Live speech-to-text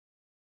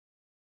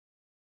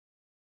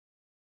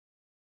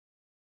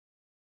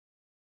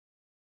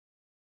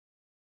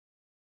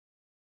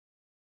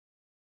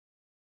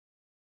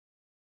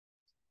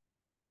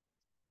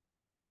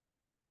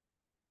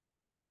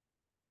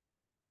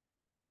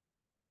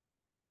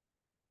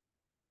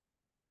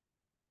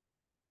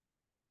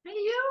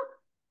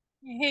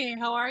Hey,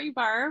 how are you,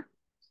 Barb?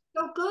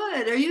 Oh,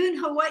 good. Are you in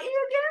Hawaii again?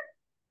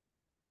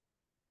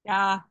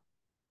 Yeah,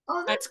 Oh,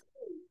 I'm that's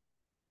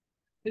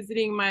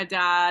visiting my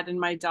dad and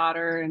my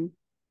daughter, and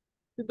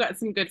we've got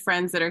some good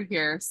friends that are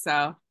here.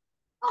 So,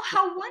 oh,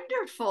 how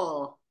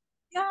wonderful.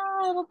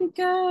 yeah, it'll be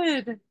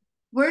good.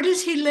 Where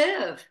does he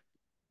live?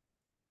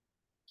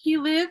 He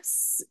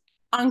lives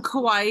on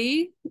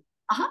Kauai,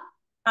 Uh-huh.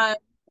 uh,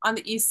 on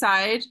the east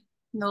side,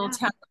 in a little Yeah,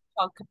 town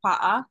called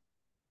Kapa'a.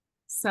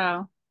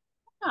 So,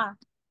 yeah,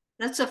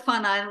 that's a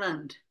fun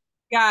island.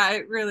 yeah,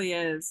 it really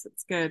is.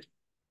 It's good.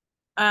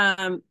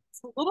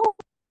 It's a little.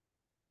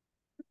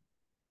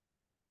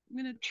 I'm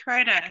gonna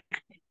try to.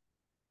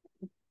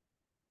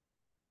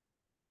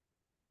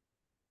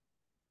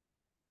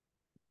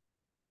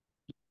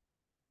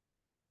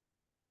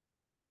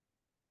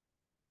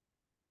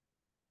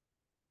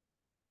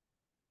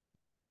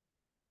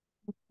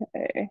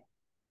 Okay.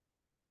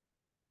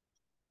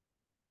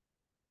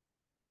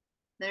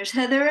 There's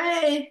Heather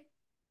A.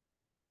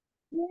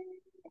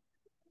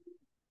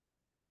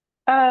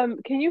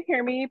 Can you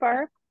hear me,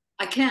 Barb?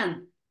 I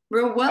can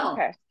real well.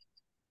 Okay.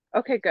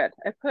 Okay, good.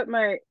 I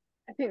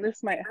think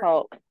this might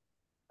help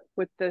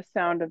with the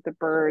sound of the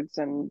birds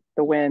and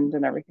the wind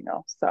and everything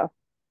else. So,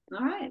 All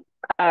right.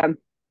 um,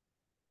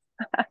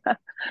 Hi,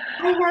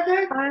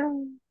 Heather.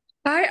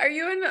 Hi, are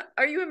you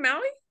in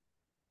Maui?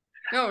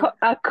 No, in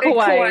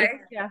Kauai. Kauai.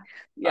 Yeah,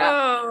 yeah.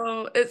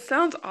 Oh, it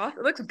sounds awesome.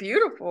 It looks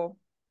beautiful.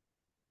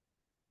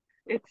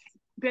 It's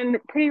been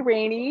pretty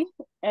rainy,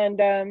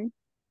 and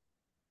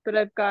but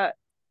I've got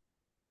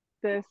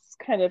this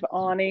kind of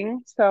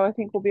awning, so I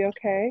think we'll be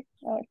okay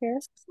out here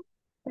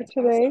for That's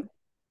today. awesome.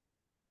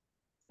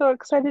 So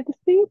excited to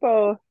see you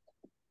both.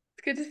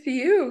 It's good to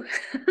see you.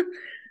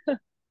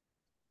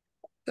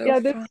 So Yeah,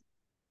 this fun.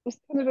 was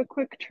kind of a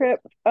quick trip.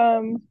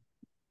 I'll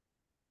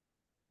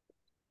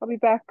be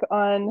back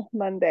on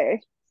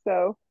Monday,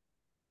 so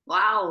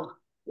Wow.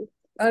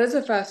 That is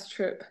a fast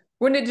trip.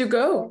 When did you yeah.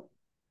 go?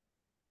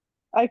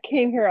 I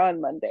came here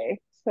on Monday,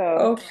 so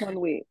Okay. 1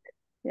 week.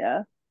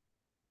 Yeah,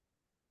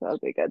 that'll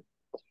be good.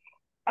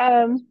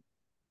 Um,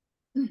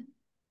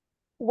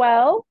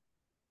 well,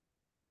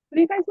 what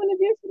do you guys want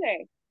to do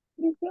today?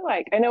 What do you feel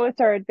like? I know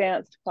it's our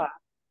advanced class,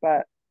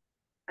 but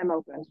I'm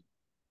open.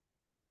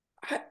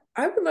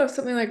 I would love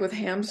something like with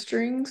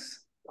hamstrings.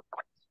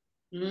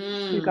 You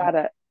Mm, got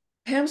it.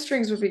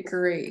 Hamstrings would be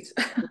great.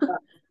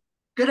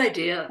 good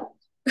idea.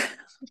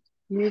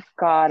 You've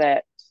got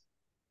it.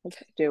 Let's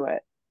do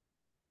it.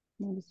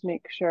 Let me just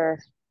make sure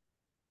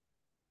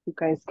you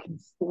guys can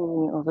see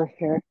me over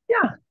here.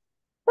 Yeah,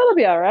 that'll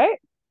be all right.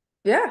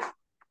 Yeah.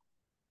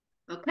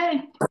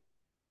 Okay.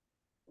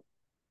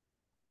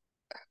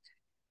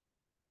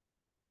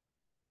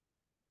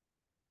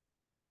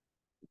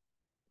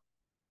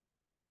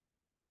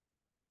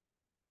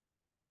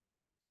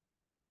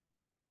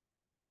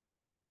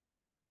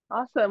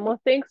 Awesome. Well,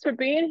 thanks for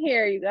being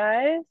here, you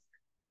guys.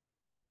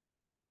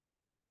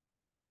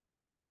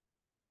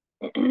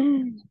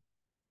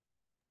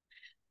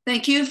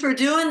 Thank you for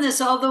doing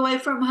this all the way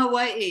from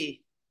Hawaii.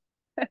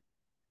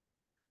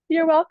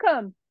 You're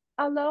welcome.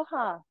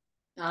 Aloha.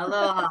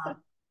 Aloha.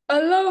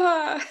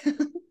 Aloha.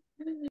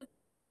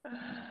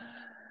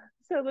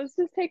 So let's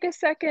just take a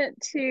second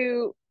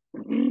to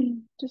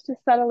just to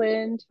settle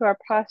into our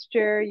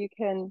posture. You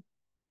can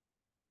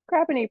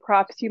grab any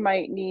props you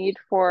might need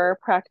for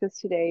practice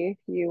today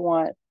if you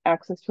want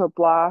access to a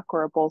block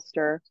or a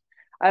bolster.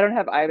 I don't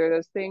have either of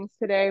those things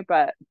today,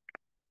 but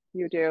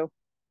you do,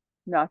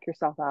 knock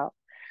yourself out.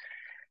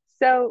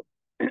 So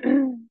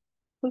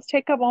let's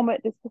take a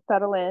moment just to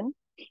settle in.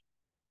 You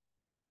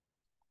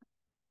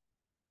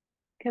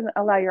can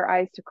allow your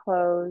eyes to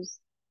close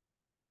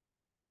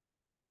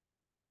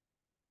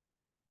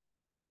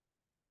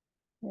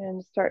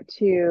and start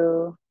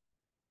to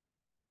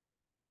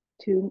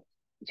tune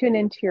tune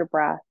into your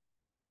breath.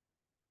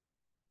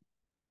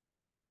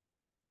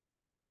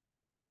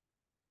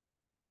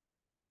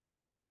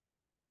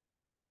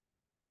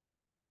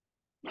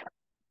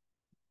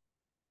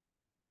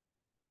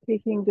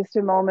 Taking just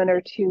a moment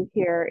or two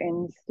here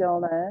in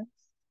stillness.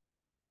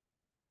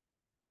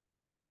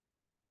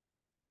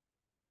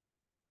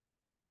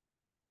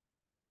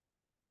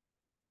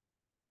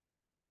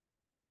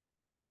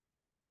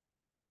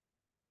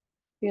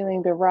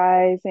 Feeling the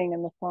rising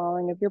and the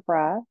falling of your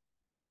breath.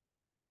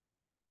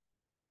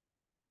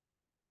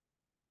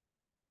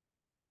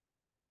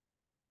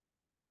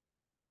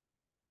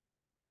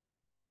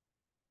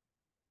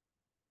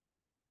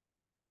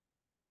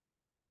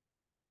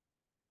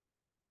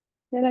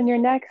 Then on your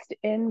next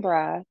in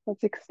breath,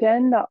 let's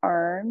extend the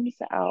arms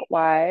out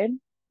wide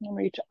and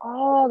reach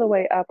all the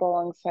way up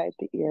alongside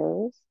the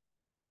ears.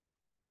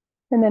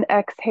 And then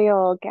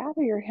exhale,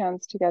 gather your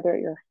hands together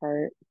at your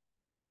heart.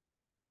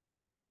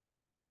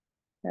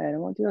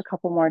 And we'll do a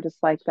couple more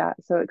just like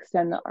that. So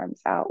extend the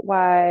arms out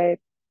wide,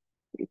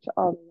 reach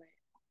all the way,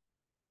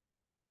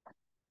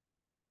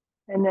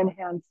 and then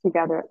hands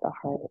together at the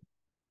heart.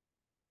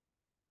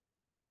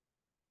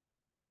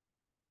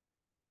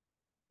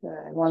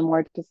 Good. One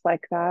more just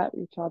like that,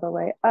 reach all the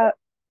way up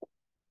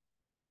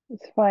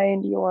Just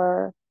find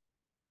your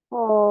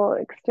full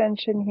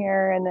extension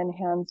here and then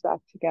hands back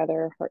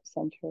together, heart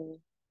center.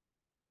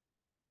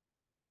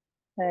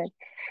 Good.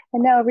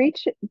 And now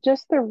reach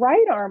just the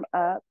right arm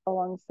up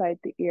alongside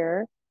the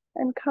ear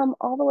and come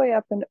all the way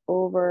up and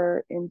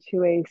over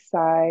into a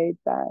side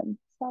bend,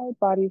 side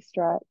body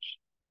stretch.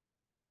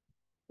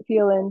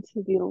 Feel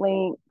into the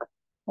length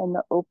and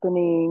the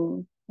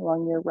opening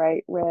along your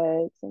right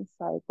ribs and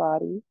side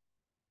body.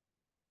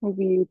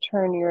 Maybe you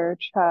turn your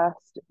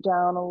chest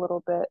down a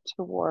little bit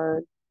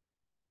toward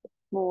the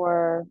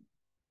floor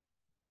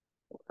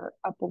or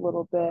up a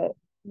little bit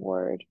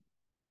toward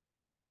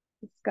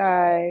the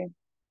sky.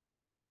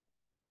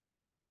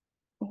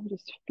 And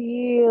just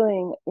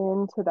feeling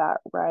into that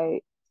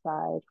right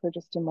side for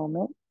just a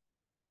moment.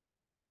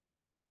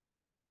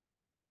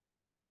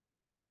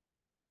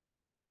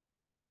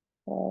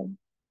 Good.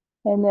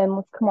 And then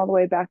let's come all the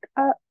way back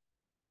up.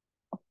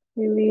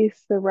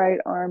 Release the right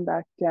arm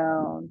back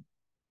down.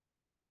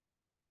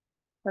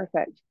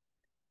 Perfect.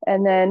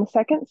 And then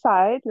second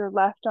side, your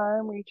left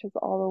arm reaches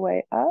all the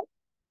way up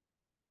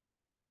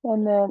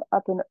and then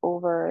up and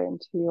over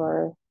into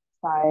your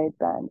side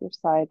bend, your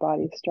side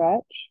body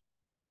stretch.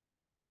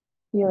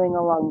 Feeling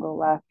along the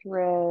left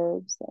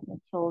ribs and the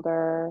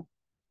shoulder,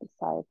 the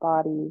side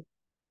body.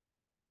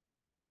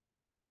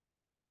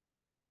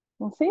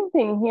 And same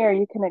thing here,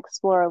 you can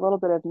explore a little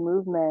bit of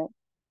movement,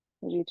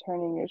 maybe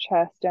turning your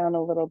chest down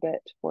a little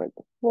bit toward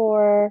the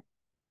floor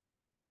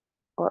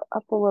or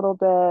up a little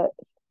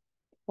bit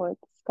toward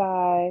the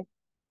sky.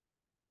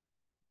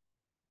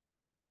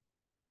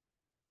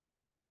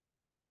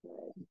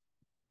 Good.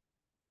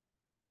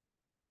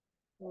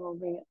 And we'll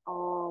bring it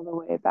all the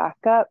way back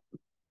up.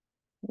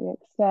 We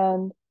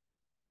extend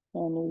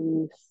and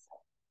release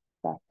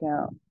back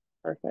down.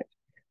 Perfect.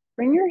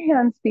 Bring your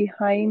hands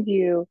behind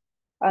you,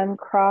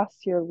 uncross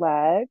your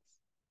legs,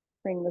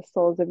 bring the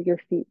soles of your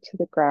feet to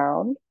the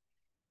ground,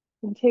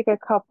 and take a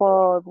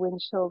couple of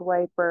windshield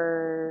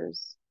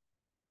wipers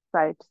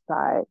side to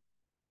side,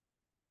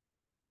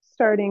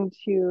 starting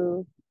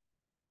to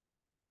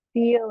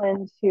feel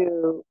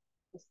into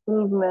this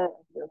movement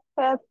of your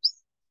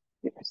hips,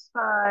 your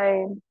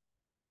spine,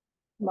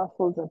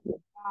 muscles of your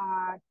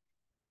back,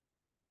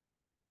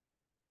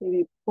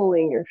 maybe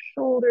pulling your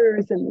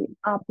shoulders in the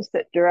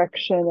opposite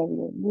direction of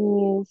your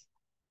knees.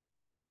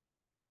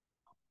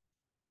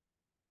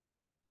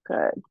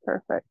 Good,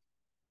 perfect.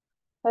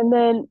 And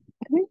then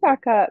coming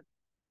back up,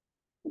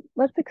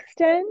 let's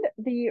extend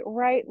the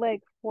right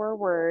leg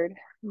forward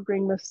and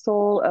bring the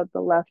sole of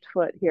the left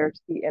foot here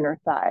to the inner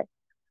thigh.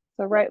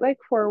 So right leg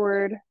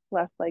forward,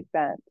 left leg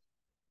bent.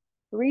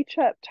 Reach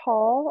up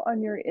tall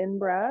on your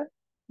in-breath,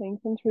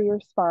 lengthen through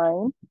your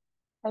spine,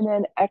 and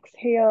then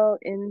exhale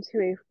into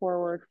a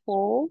forward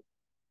fold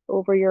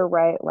over your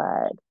right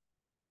leg.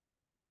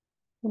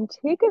 And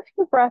take a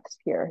few breaths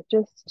here,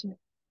 just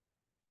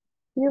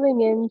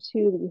feeling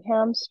into the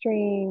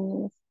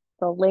hamstrings,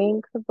 the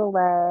length of the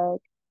leg,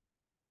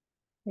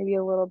 maybe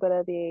a little bit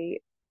of a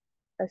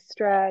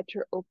stretch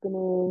or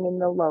opening in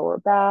the lower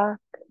back.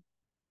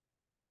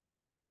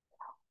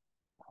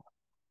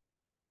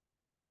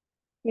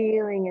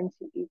 Feeling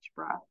into each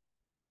breath.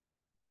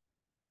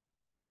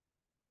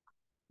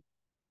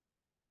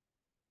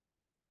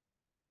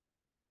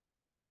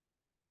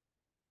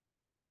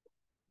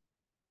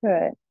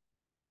 Good.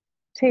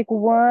 Take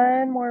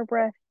one more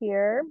breath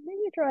here,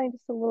 maybe drawing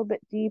just a little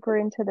bit deeper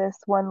into this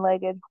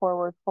one-legged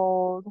forward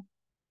fold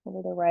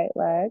over the right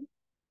leg.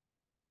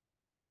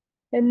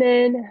 And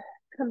then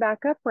come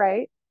back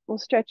upright. We'll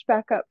stretch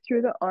back up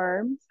through the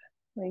arms,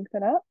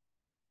 lengthen up.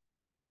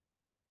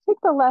 Take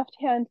the left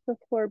hand to the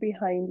floor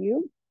behind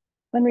you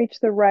and reach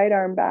the right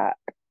arm back.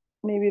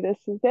 Maybe this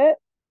is it.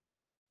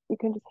 You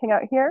can just hang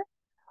out here.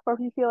 Or if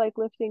you feel like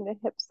lifting the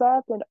hips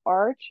up and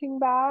arching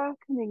back,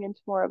 coming into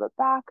more of a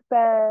back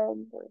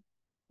bend, or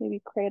maybe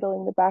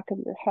cradling the back of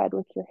your head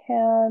with your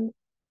hand.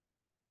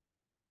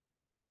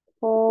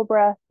 Full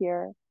breath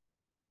here.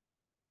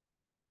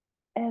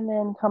 And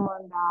then come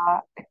on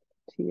back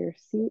to your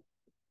seat.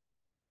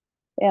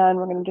 And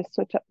we're going to just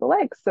switch up the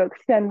legs. So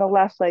extend the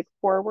left leg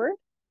forward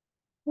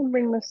and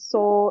bring the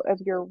sole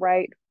of your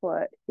right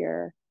foot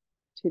here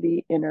to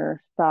the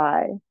inner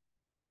thigh.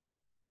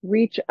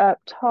 Reach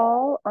up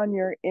tall on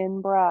your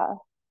in-breath.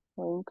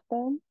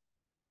 Lengthen.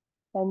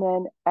 And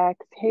then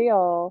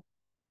exhale,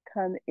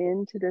 come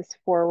into this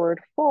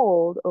forward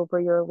fold over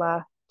your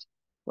left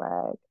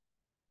leg.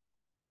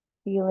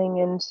 Feeling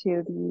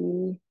into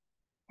the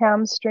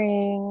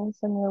hamstrings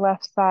on your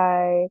left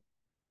side,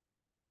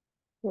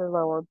 your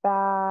lower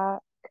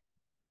back.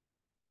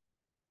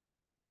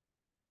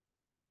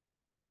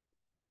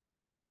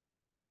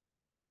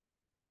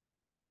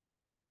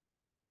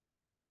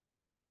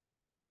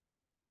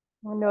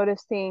 We're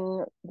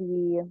noticing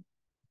the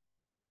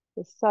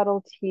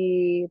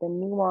subtlety, the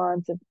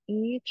nuance of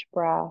each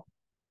breath.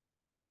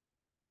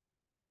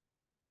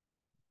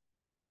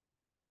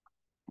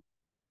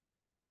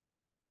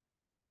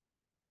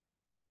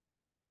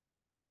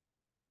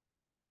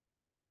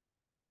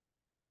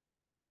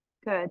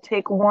 Good.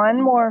 Take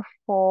one more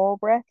full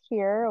breath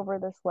here over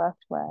this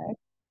left leg.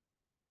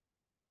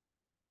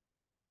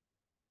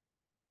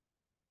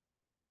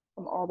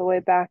 Come all the way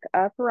back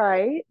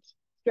upright.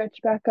 Stretch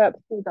back up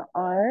through the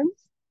arms.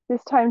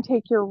 This time,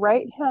 take your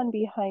right hand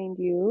behind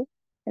you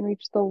and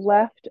reach the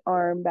left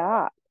arm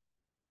back.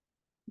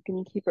 You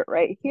can keep it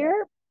right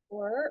here,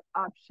 or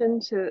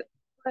option to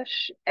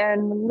push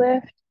and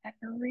lift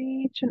and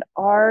reach and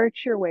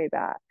arch your way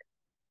back.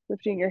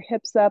 Lifting your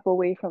hips up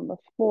away from the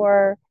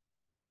floor,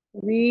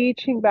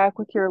 reaching back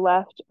with your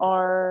left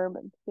arm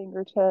and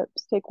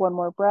fingertips. Take one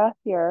more breath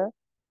here.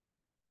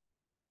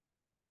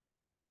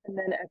 And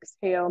then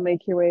exhale,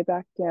 make your way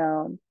back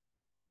down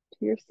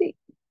to your seat.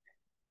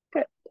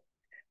 Good.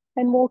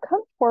 And we'll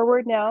come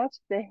forward now to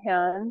the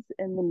hands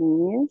and the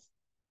knees.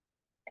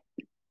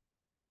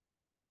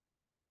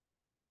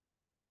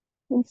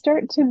 And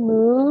start to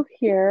move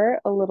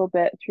here a little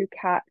bit through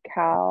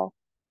cat-cow,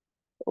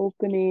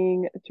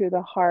 opening through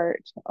the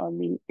heart on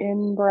the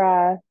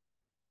in-breath,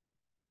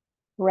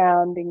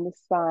 rounding the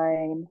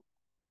spine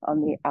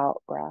on the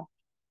out-breath.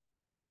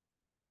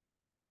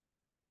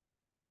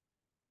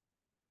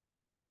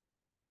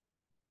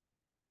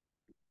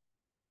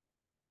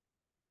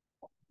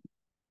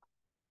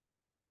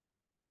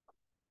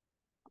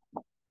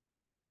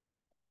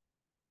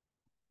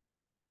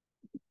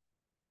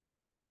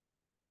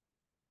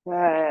 Good.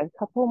 A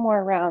couple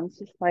more rounds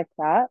just like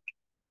that.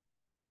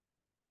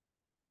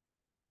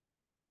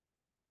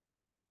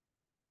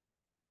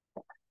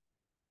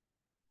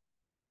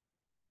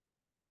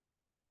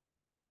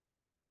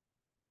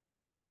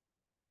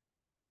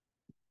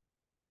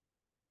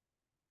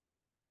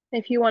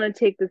 If you want to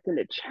take this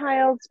into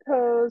child's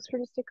pose for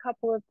just a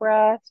couple of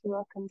breaths, you're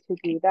welcome to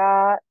do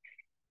that.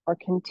 Or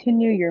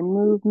continue your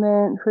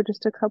movement for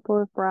just a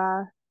couple of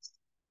breaths.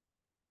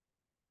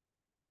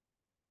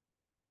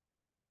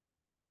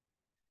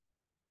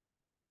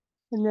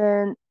 And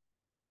then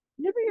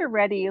whenever you're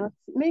ready, let's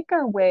make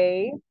our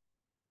way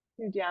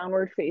to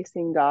downward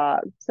facing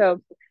dog.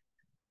 So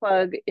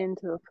plug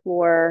into the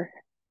floor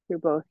through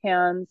both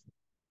hands,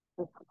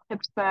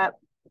 hips up,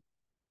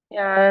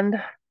 and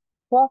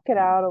walk it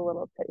out a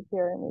little bit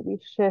here and maybe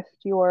shift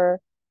your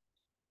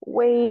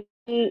weight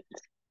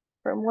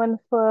from one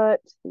foot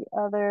to the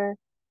other,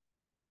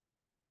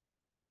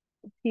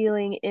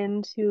 feeling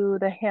into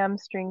the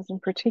hamstrings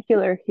in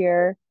particular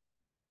here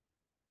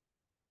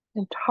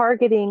and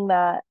targeting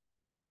that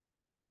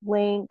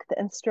length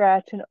and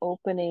stretch and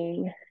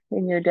opening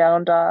in your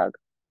down dog.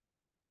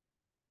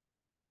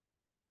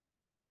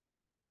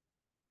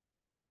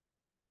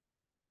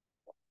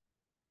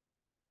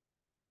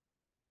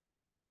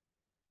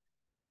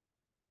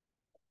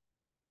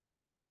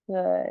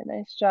 Good,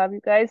 nice job, you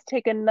guys.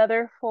 Take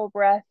another full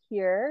breath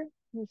here,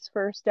 this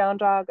first down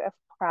dog of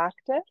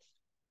practice.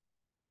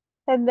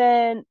 And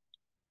then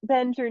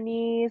bend your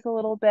knees a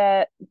little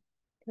bit. You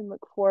can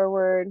look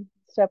forward,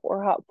 step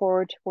or hop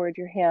forward toward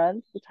your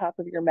hands, the top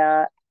of your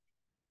mat.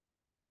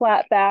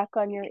 Flat back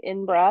on your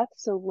in-breath,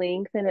 so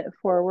lengthen it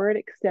forward,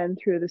 extend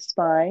through the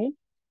spine.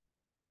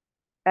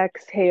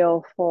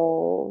 Exhale,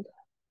 fold.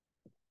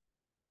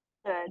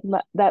 Good.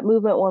 That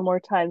movement one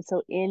more time.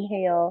 So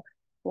inhale,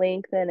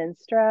 lengthen and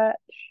stretch.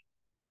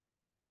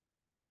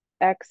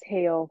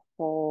 Exhale,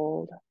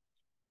 fold.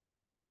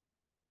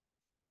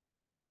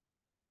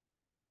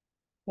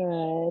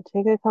 Good.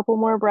 Take a couple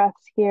more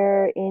breaths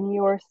here in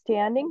your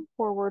standing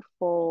forward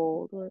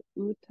fold or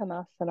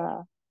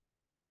Uttanasana.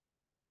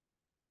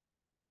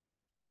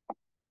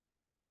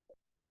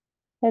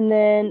 And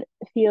then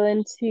feel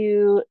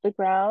into the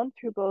ground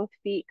through both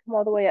feet. Come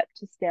all the way up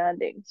to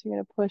standing. So you're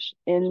going to push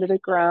into the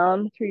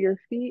ground through your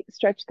feet.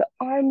 Stretch the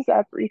arms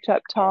up, reach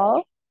up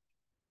tall.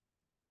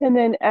 And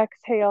then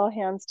exhale,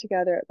 hands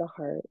together at the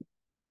heart.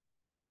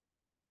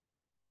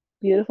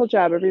 Beautiful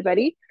job,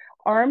 everybody.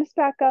 Arms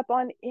back up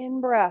on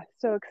in-breath.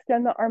 So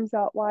extend the arms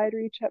out wide,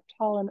 reach up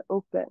tall and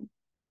open.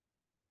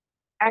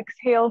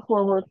 Exhale,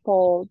 forward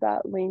fold.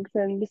 That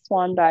lengthen the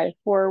swan dive.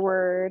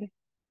 Forward,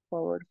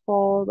 forward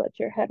fold. Let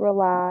your head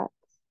relax.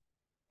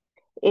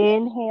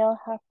 Inhale,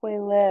 halfway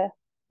lift,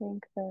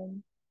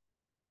 lengthen.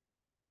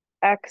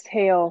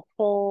 Exhale,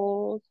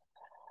 fold.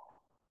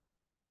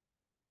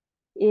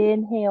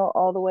 Inhale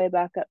all the way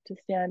back up to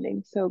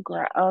standing. So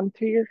ground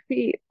through your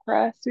feet,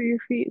 press through your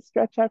feet,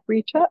 stretch up,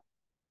 reach up.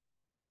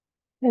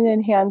 And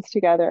then hands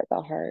together at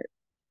the heart.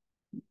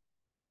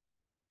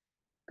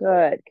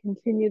 Good.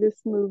 Continue this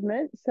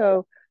movement.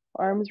 So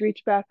arms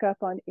reach back up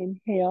on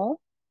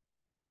inhale.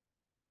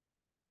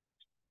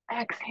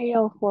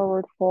 Exhale,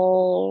 forward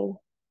fold.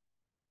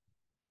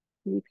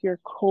 Keep your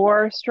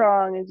core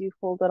strong as you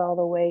fold it all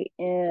the way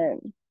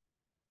in.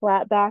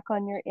 Flat back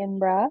on your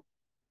in-breath.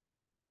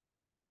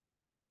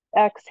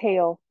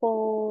 Exhale,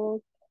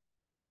 fold.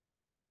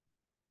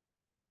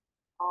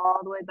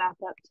 All the way back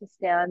up to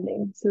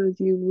standing. So as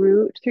you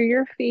root through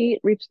your feet,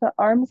 reach the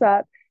arms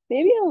up,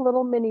 maybe a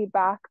little mini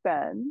back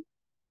bend.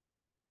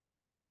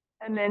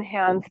 And then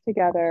hands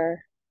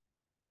together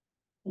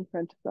in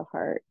front of the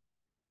heart.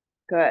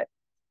 Good.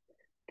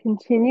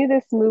 Continue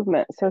this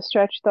movement. So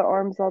stretch the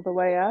arms all the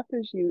way up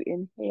as you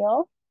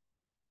inhale.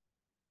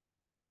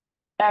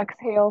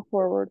 Exhale,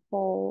 forward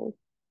fold.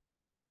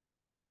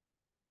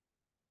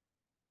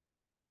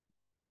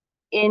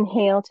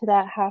 Inhale to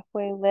that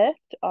halfway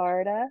lift,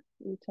 Ardha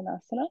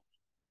Uttanasana.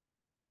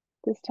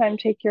 This time,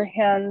 take your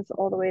hands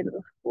all the way to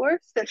the floor.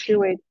 Step your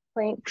way to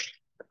plank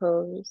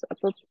pose,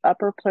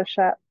 upper push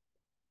up.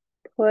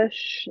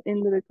 Push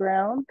into the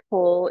ground,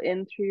 pull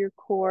in through your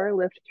core,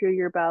 lift through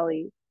your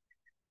belly.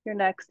 Your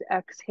next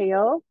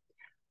exhale,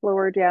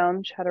 lower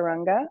down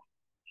chaturanga.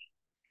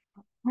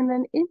 And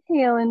then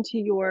inhale into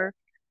your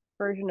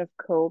version of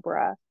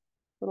cobra.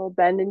 Little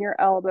bend in your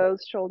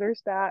elbows,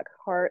 shoulders back,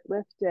 heart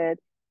lifted,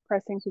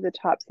 pressing to the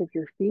tops of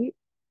your feet.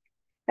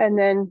 And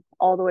then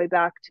all the way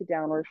back to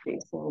downward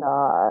facing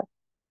dog.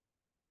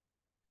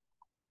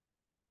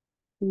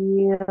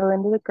 Feel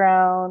into the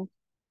ground,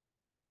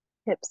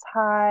 hips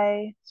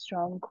high,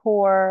 strong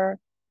core.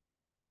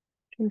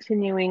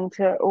 Continuing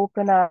to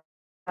open up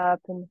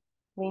and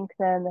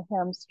lengthen the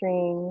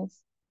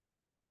hamstrings,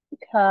 the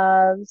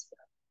calves,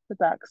 the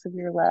backs of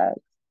your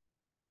legs.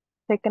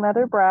 Take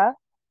another breath.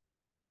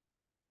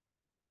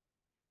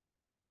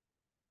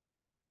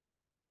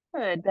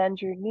 Good.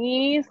 Bend your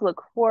knees,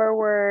 look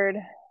forward,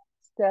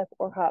 step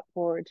or hop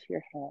forward to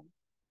your hand.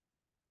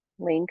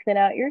 Lengthen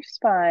out your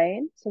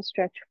spine, so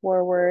stretch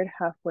forward,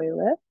 halfway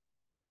lift.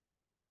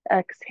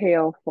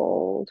 Exhale,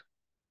 fold.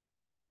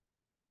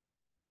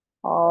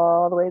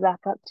 All the way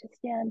back up to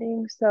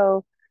standing.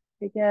 So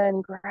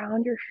again,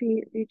 ground your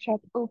feet, reach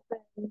up,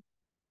 open.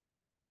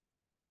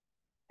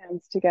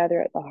 Hands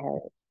together at the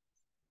heart.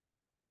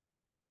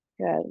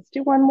 Good. Let's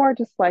do one more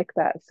just like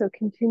that. So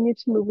continue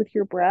to move with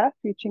your breath,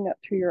 reaching up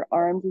through your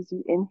arms as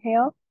you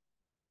inhale.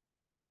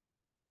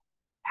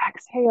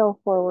 Exhale,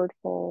 forward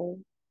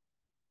fold.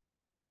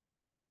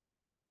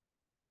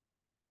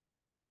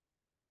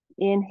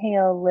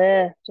 Inhale,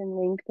 lift and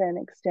lengthen,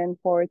 extend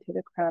forward to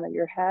the crown of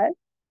your head.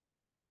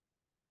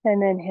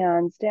 And then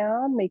hands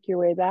down, make your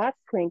way back,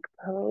 plank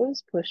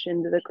pose, push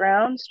into the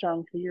ground,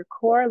 strong through your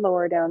core,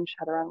 lower down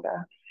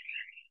chaturanga.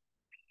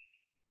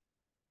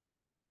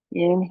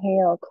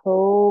 Inhale,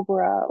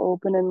 cobra,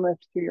 open and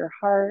lift through your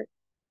heart.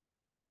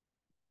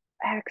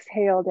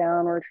 Exhale,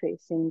 downward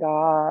facing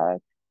dog.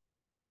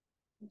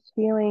 Just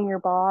feeling your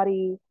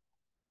body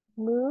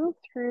move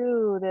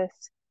through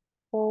this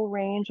full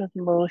range of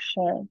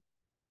motion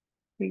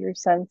through your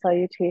sun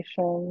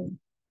salutation.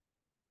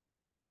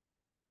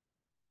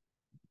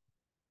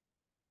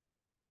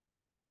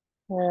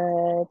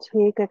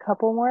 Take a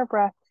couple more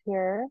breaths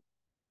here.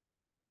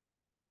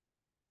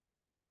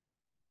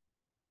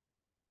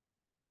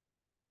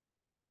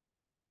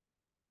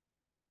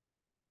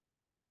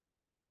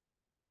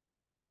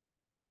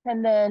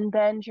 And then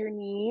bend your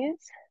knees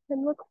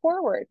and look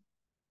forward.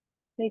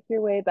 Make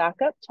your way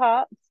back up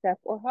top, step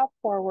or hop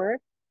forward.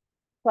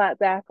 Flat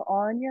back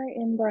on your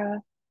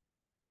in-breath.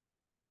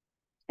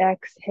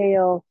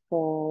 Exhale,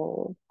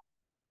 fold.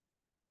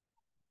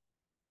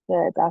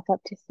 Good. Back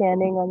up to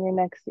standing on your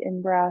next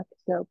in-breath.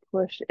 So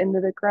push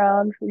into the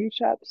ground,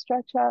 reach up,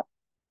 stretch up.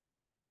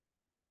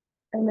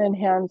 And then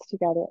hands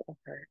together at the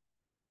heart.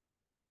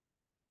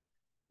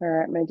 All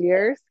right, my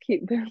dears,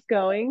 keep this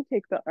going.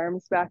 Take the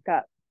arms back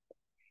up.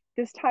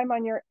 This time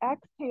on your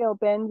exhale,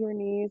 bend your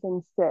knees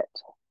and sit,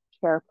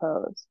 chair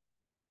pose.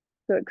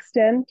 So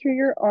extend through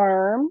your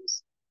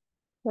arms,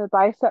 the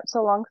biceps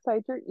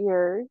alongside your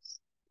ears.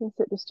 You can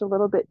sit just a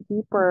little bit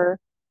deeper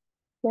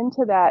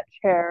into that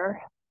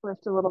chair.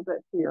 Lift a little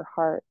bit through your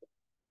heart.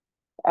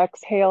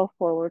 Exhale,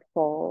 forward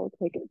fold,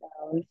 take it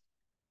down.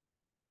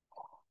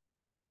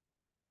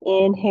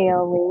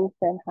 Inhale,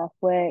 lengthen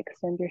halfway,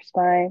 extend your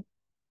spine.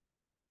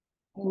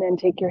 And then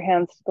take your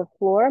hands to the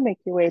floor, make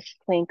your way to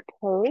plank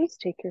pose.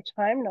 Take your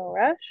time, no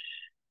rush.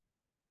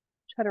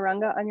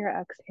 Chaturanga on your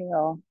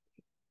exhale.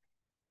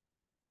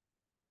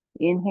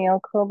 Inhale,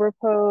 cobra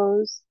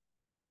pose.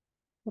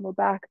 Little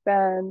back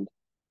bend.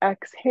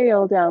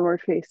 Exhale,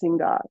 downward facing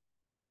dog.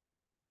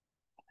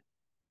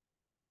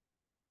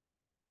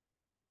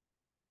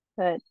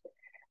 Good.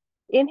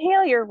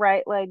 Inhale your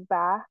right leg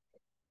back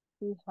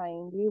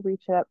behind you.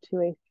 Reach it up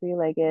to a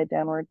three-legged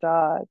downward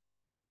dog.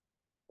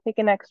 Take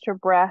an extra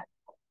breath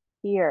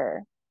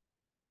here.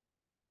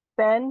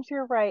 Bend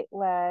your right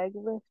leg,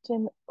 lift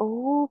and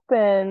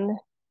open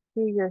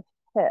through your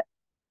hip.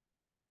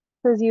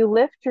 So as you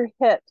lift your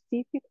hip,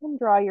 see if you can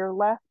draw your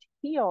left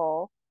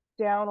heel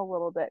down a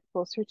little bit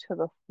closer to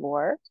the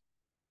floor.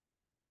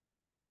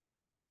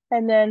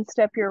 And then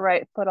step your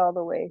right foot all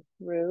the way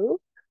through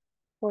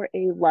for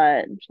a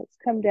lunge. Let's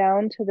come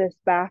down to this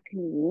back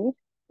knee.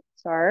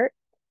 Start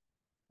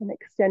and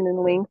extend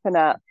and lengthen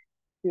up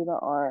through the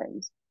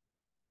arms.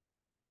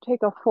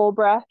 Take a full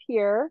breath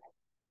here.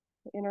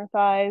 Inner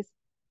thighs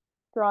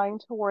drawing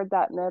toward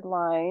that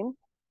midline.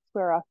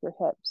 Square off your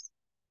hips.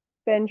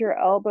 Bend your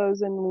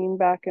elbows and lean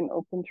back and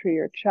open through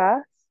your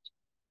chest.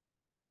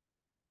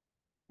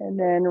 And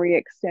then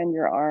re-extend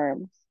your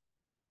arms.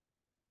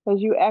 As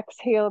you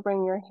exhale,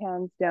 bring your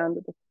hands down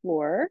to the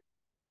floor.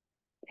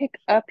 Pick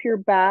up your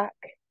back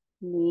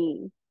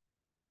knee.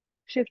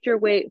 Shift your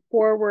weight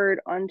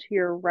forward onto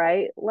your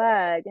right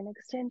leg and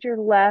extend your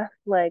left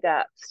leg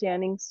up,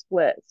 standing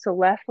split. So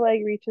left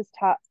leg reaches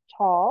top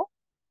tall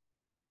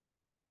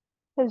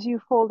as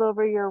you fold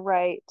over your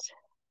right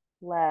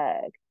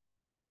leg.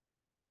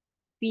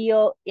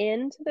 Feel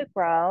into the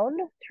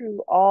ground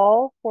through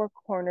all four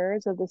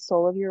corners of the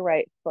sole of your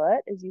right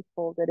foot as you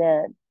fold it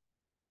in.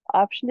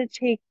 Option to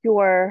take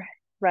your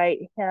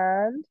right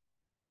hand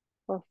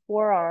or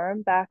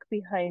forearm back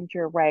behind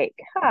your right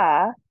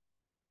calf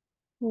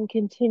and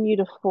continue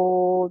to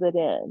fold it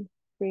in,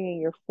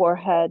 bringing your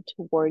forehead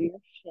toward your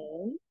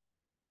shin.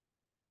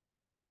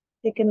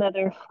 Take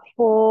another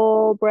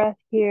full breath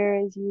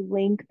here as you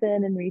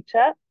lengthen and reach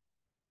up.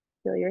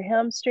 Feel your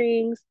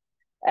hamstrings.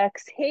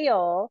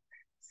 Exhale,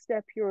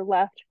 step your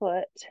left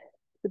foot to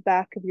the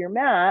back of your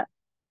mat.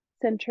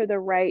 Center the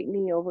right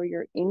knee over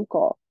your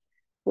ankle.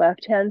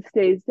 Left hand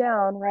stays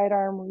down, right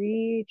arm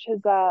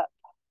reaches up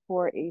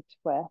for a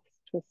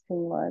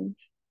twisting lunge.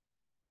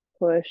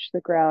 Push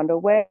the ground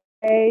away,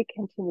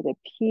 continue to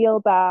peel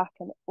back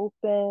and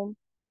open.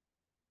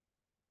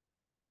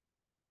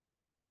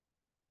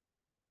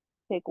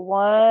 Take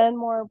one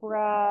more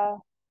breath,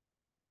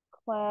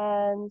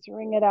 cleanse,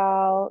 wring it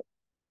out.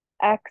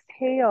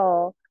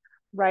 Exhale,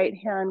 right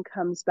hand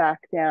comes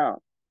back down.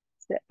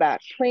 Sit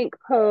back, plank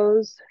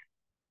pose,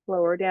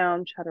 lower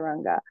down,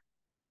 chaturanga.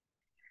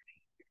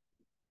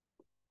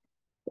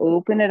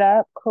 Open it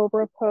up,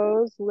 cobra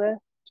pose,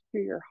 lift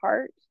through your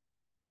heart.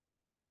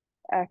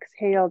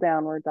 Exhale,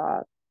 downward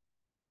dog.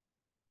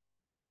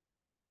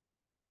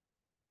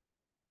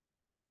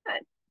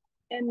 Good.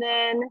 And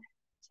then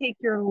take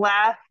your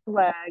left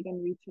leg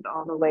and reach it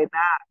all the way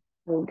back.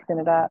 Lengthen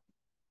it up.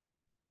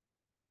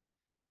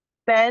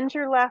 Bend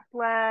your left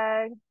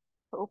leg,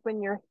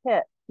 open your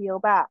hip, heel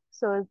back.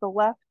 So as the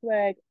left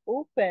leg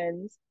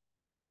opens,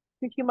 I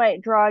think you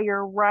might draw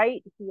your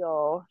right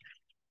heel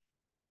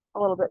a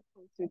little bit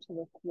closer to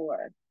the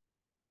floor.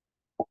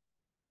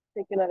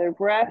 Take another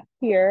breath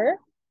here.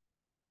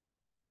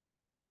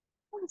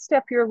 And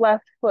step your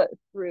left foot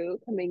through,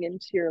 coming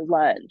into your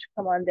lunge.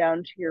 Come on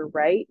down to your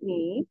right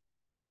knee.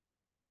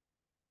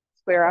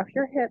 Square off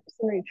your hips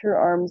and reach your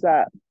arms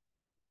up.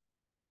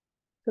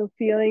 So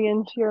feeling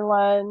into your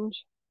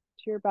lunge,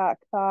 to your back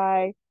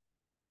thigh,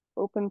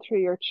 open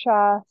through your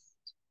chest.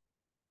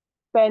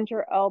 Bend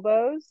your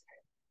elbows,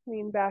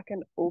 lean back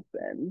and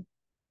open.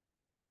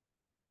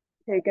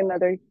 Take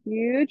another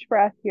huge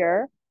breath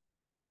here.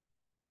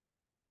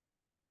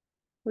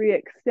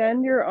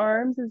 Re-extend your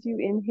arms as you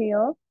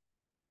inhale.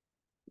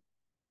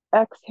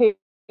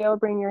 Exhale,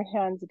 bring your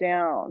hands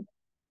down.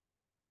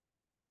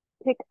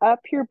 Pick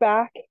up your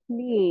back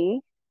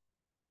knee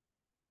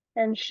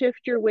and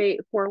shift your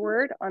weight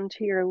forward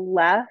onto your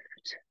left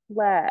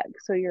leg.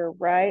 So your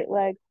right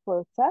leg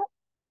floats up,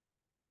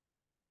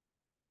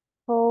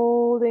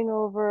 folding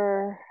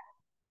over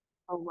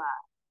the left.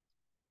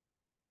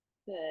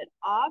 Good.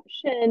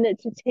 Option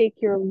to take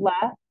your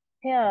left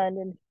hand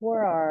and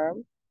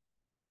forearm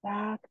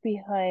back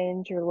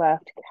behind your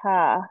left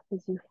calf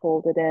as you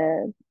fold it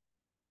in.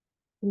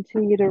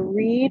 Continue to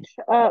reach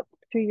up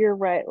through your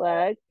right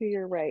leg, through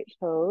your right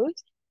toes,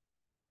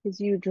 as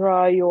you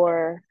draw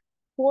your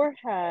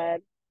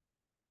forehead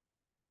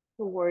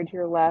toward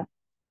your left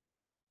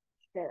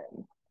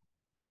shin.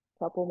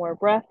 Couple more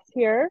breaths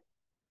here.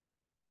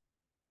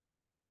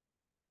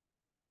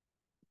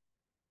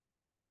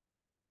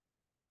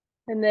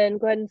 And then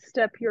go ahead and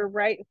step your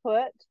right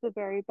foot to the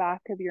very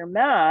back of your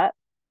mat.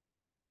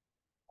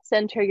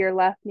 Center your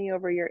left knee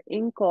over your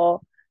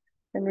ankle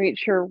and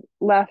reach your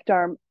left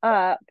arm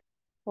up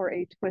for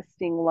a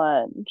twisting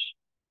lunge.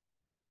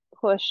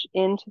 Push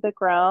into the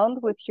ground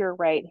with your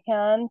right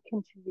hand.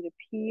 Continue to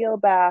peel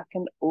back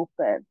and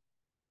open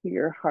to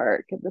your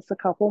heart. Give this a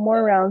couple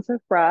more rounds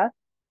of breath.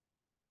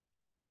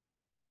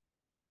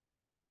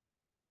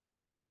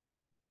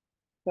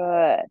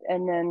 Good.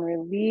 And then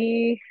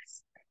release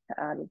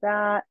out of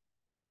that.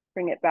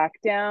 Bring it back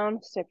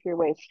down. Step your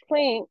way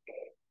plank.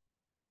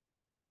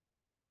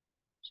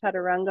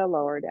 Chaturanga,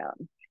 lower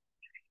down.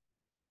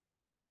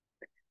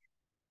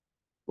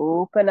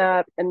 Open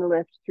up and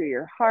lift through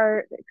your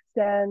heart.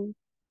 Extend.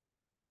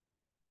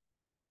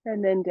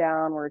 And then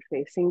downward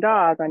facing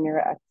dog on your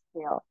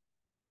exhale.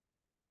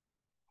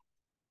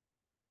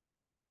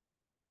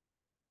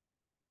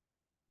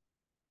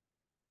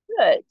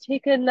 Good.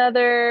 Take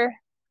another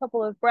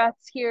couple of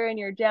breaths here in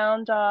your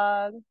down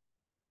dog.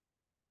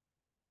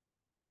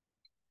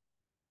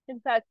 In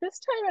fact, this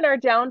time in our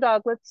down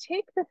dog, let's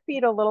take the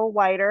feet a little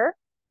wider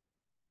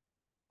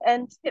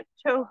and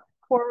tiptoe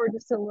forward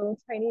just a little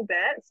tiny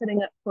bit,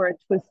 sitting up for a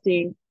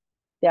twisting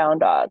down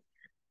dog.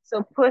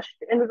 So push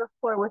into the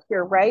floor with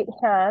your right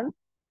hand,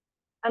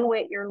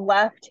 unweight your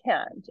left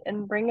hand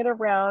and bring it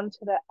around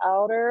to the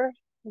outer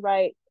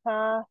right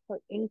calf or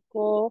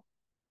ankle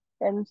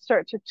and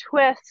start to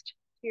twist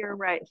to your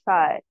right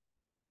side.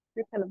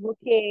 You're kind of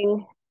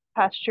looking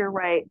past your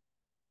right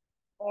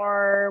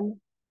arm,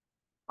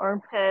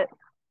 armpit,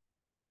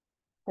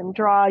 and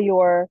draw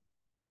your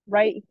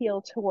right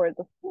heel toward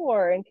the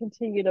floor and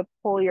continue to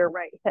pull your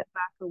right hip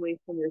back away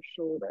from your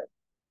shoulder.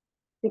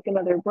 Take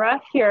another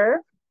breath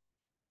here.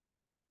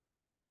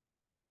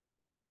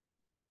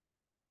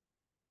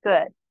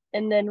 Good.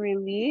 And then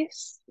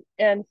release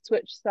and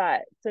switch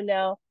sides. So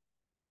now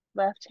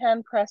left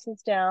hand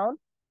presses down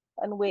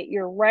and weight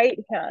your right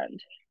hand.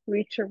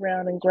 Reach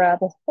around and grab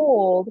a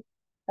hold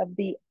of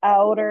the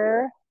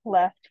outer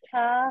left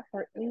calf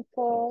or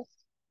ankle,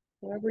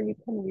 wherever you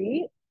can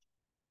reach.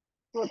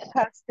 Look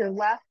past your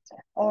left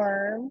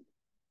arm,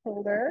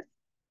 shoulder,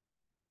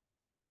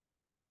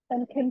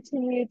 and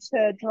continue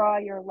to draw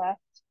your left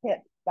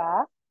hip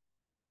back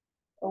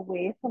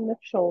away from the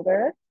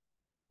shoulder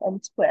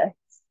and twist.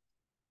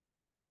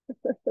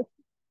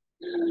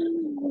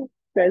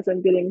 Guys,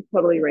 I'm getting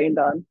totally rained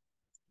on.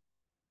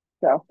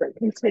 So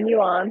continue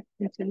on,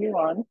 continue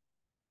on.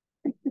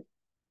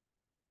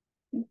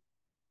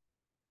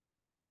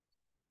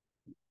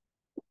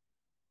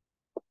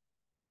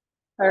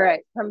 All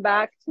right, come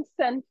back to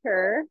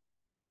center.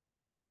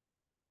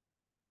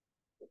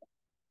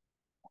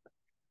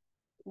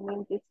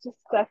 And just a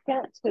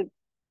second to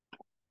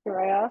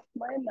dry off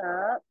my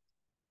mat.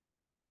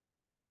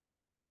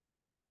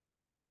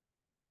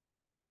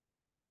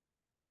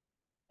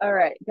 All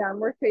right,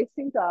 downward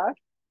facing dog.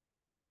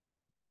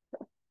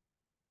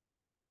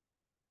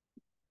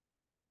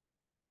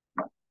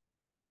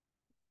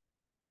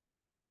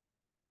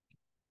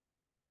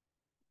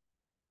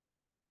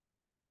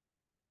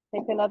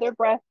 Take another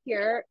breath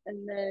here,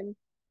 and then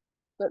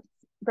let's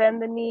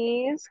bend the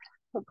knees,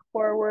 look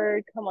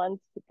forward, come on,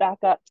 back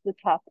up to the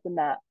top of the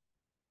mat.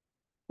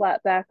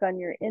 Flat back on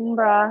your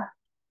in-breath.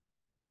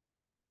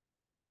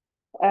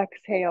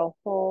 Exhale,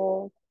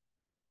 fold.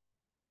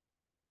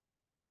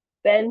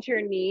 Bend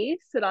your knees,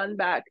 sit on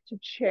back to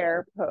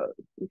chair pose.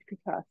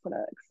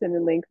 Utkatasana, extend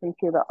and lengthen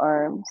through the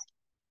arms.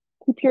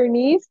 Keep your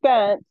knees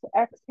bent.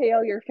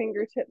 Exhale your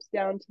fingertips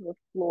down to the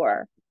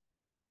floor.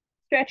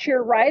 Stretch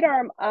your right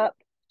arm up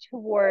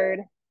toward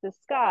the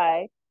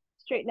sky.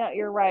 Straighten out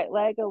your right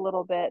leg a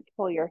little bit.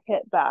 Pull your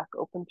hip back,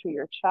 open through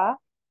your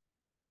chest.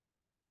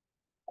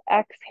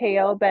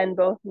 Exhale, bend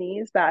both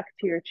knees back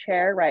to your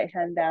chair, right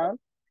hand down.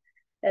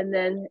 And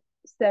then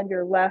send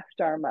your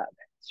left arm up.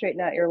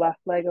 Straighten out your left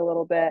leg a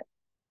little bit.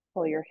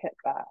 Pull your hip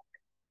back.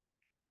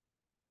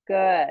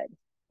 Good.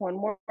 One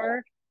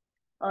more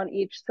on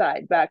each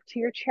side. Back to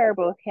your chair,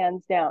 both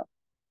hands down.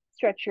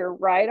 Stretch your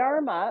right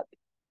arm up.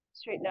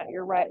 Straighten out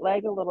your right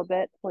leg a little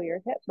bit. Pull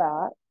your hip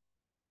back.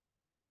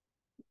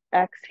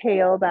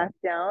 Exhale back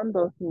down,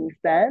 both knees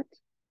bent.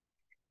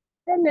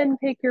 And then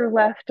take your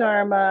left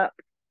arm up.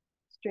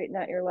 Straighten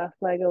out your left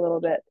leg a little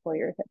bit. Pull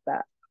your hip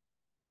back.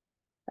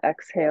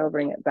 Exhale,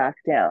 bring it back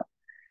down.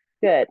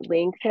 Good.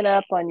 Lengthen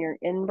up on your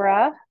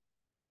in-breath.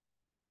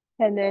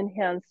 And then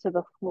hands to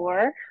the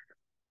floor.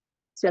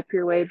 Step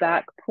your way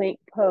back, plank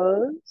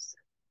pose.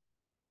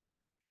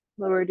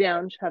 Lower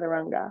down,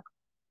 chaturanga.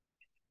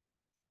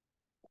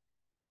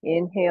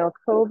 Inhale,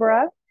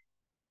 cobra.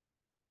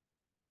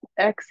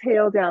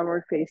 Exhale,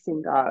 downward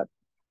facing dog.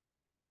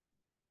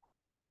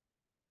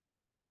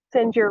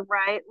 Send your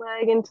right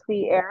leg into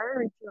the air,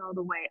 reaching all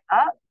the way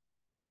up.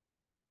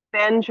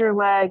 Bend your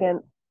leg and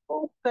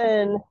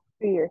open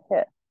through your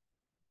hip.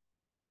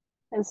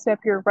 And step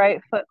your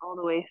right foot all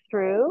the way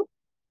through.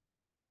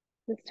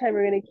 This time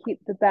we're going to keep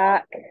the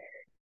back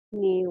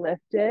knee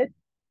lifted,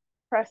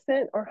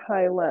 crescent or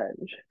high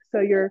lunge.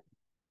 So you're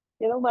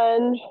in a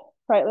lunge,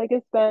 right leg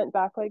is bent,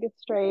 back leg is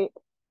straight.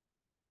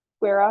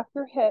 Square off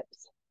your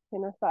hips,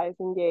 inner thighs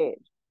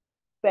engaged.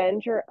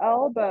 Bend your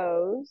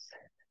elbows,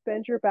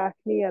 bend your back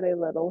knee at a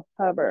little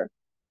hover.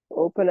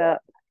 Open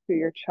up through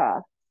your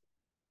chest.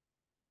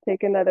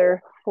 Take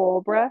another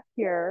full breath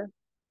here.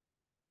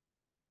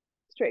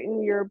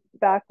 Straighten your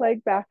back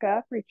leg back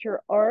up, reach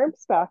your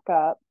arms back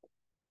up.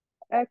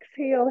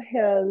 Exhale,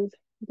 hands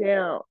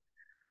down.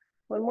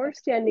 One more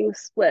standing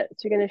split.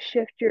 So you're going to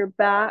shift your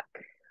back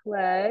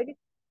leg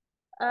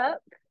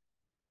up,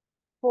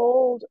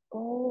 fold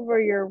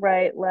over your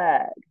right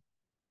leg.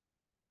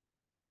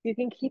 You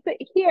can keep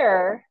it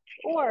here,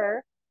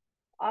 or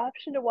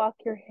option to walk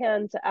your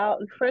hands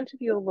out in front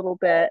of you a little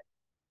bit.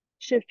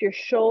 Shift your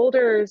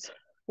shoulders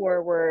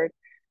forward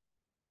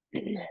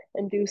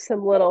and do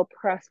some little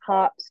press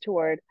hops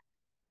toward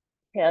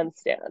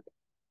handstand.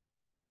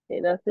 Okay,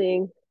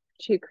 nothing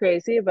too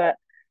crazy, but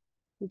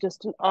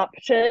just an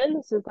option.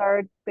 This is our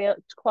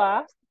advanced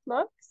class this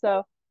month,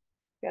 so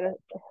got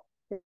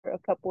a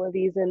couple of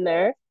these in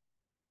there.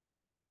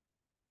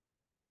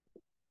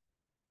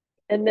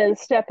 And then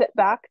step it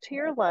back to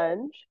your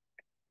lunge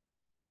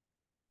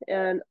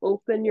and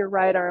open your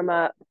right arm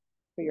up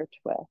for your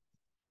twist.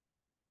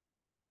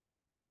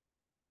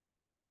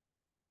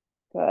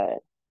 Good.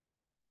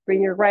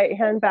 Bring your right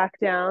hand back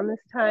down this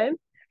time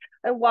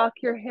and walk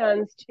your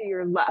hands to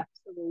your left.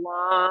 So the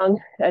long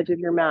edge of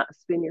your mat,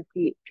 spin your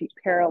feet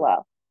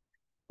parallel.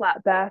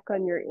 Flat back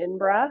on your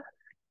in-breath.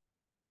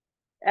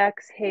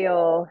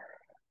 Exhale,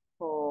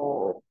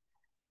 fold.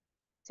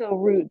 So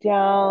root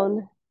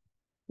down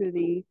through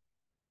the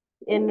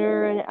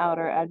inner and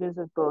outer edges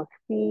of both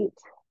feet.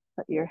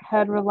 Let your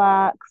head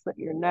relax, let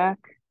your neck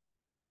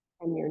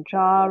and your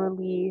jaw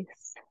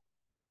release.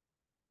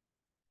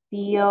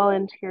 Feel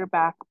into your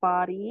back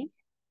body.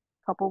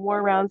 A couple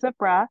more rounds of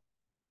breath.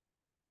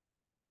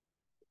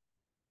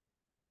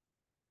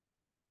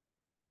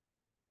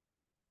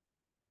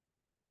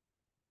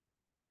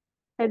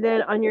 And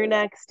then on your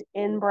next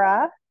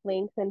in-breath,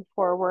 lengthen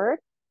forward.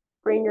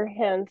 Bring your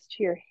hands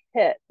to your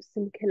hips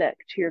and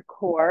connect to your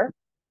core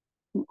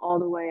all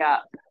the way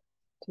up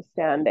to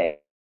standing.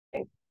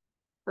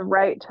 The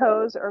right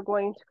toes are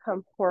going to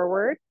come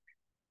forward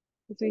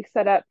as we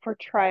set up for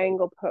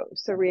triangle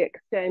pose. So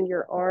re-extend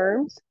your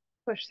arms,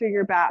 push through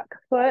your back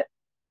foot,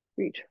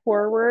 reach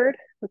forward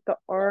with the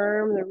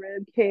arm, the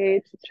rib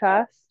cage, the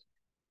chest.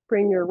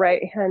 Bring your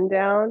right hand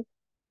down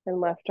and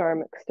left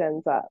arm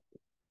extends up.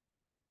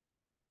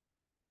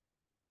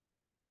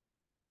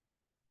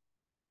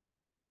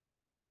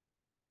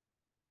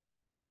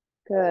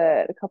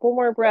 Good. A couple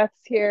more breaths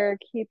here.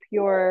 Keep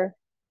your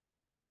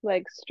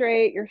legs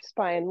straight, your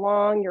spine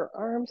long, your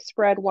arms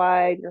spread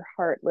wide, your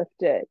heart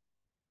lifted.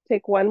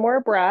 Take one more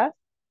breath.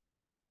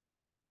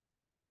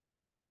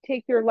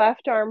 Take your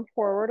left arm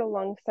forward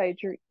alongside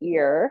your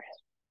ear,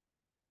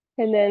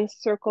 and then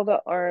circle the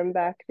arm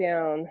back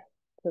down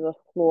to the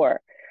floor.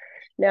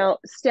 Now,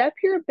 step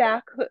your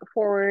back foot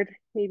forward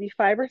maybe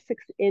 5 or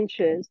 6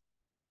 inches.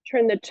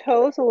 Turn the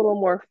toes a little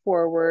more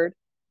forward,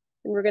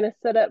 and we're going to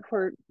set up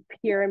for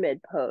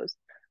pyramid pose.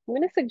 I'm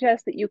going to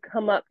suggest that you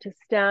come up to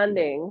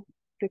standing.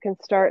 You can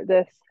start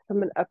this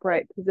from an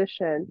upright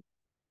position.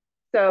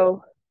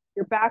 So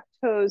your back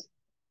toes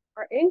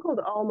are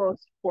angled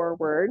almost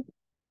forward.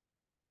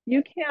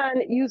 You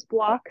can use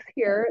blocks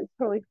here, it's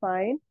totally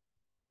fine.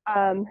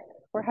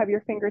 Or have your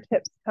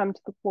fingertips come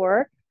to the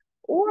floor.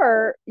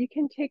 Or you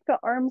can take the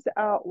arms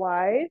out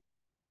wide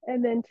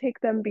and then take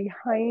them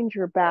behind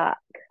your back,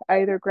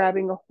 either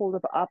grabbing a hold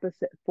of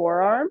opposite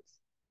forearms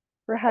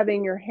or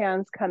having your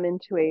hands come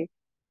into a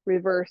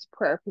reverse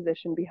prayer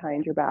position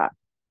behind your back.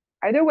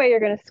 Either way, you're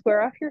going to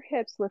square off your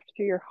hips, lift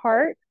through your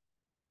heart,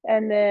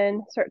 and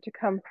then start to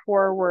come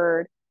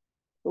forward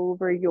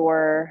over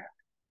your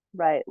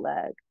right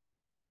leg.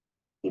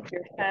 Keep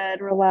your head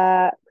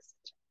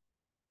relaxed.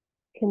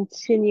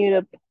 Continue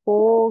to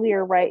pull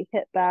your right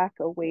hip back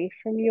away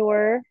from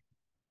your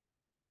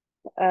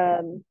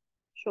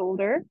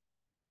shoulder.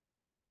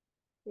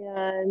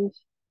 And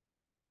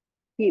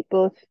keep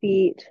both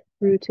feet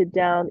rooted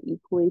down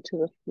equally to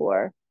the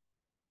floor.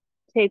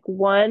 Take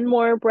one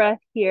more breath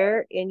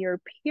here in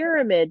your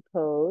pyramid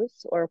pose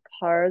or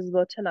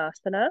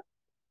Parsvottanasana.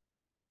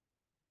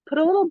 Put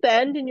a little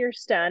bend in your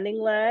standing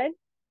leg.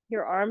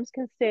 Your arms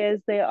can stay as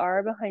they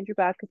are behind your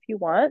back if you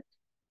want.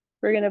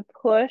 We're going to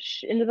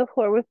push into the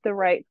floor with the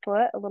right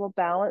foot, a little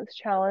balance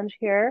challenge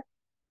here,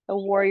 a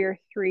warrior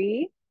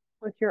 3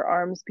 with your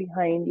arms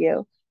behind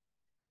you.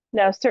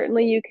 Now,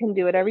 certainly you can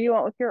do whatever you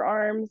want with your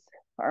arms.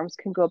 Arms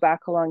can go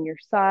back along your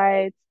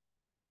sides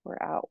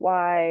or out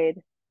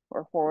wide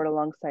or forward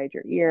alongside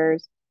your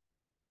ears.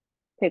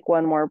 Take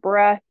one more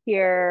breath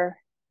here.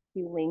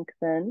 You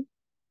lengthen.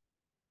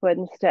 Go ahead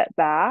and step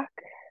back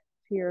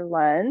to your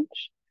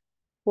lunge.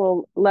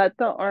 We'll let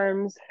the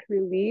arms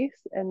release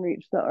and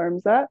reach the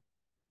arms up.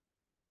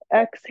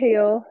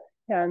 Exhale,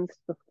 hands to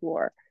the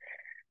floor.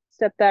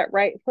 Step that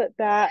right foot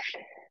back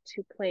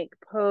to plank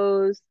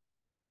pose.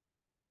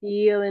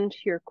 Feel into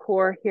your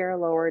core here,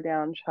 lower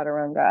down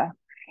chaturanga.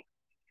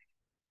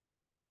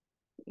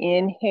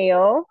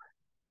 Inhale,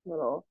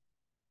 little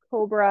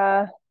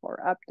cobra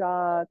or up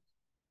dog.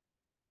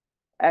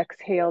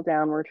 Exhale,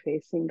 downward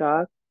facing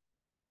dog.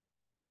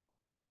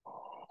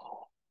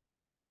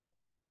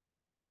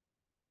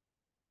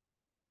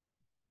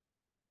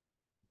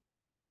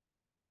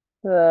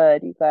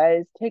 Good, you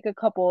guys. Take a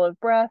couple of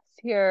breaths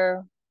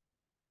here.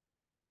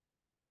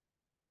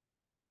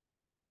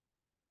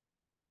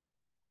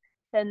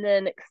 And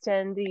then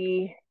extend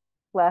the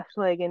left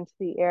leg into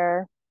the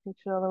air. Reach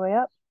it all the way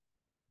up.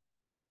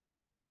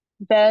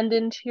 Bend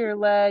into your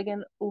leg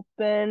and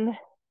open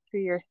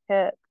through your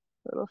hip.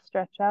 Little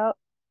stretch out.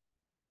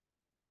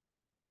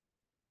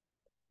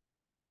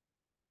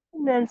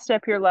 And then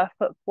step your left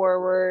foot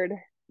forward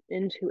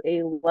into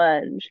a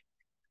lunge.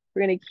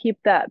 We're going to keep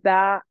that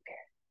back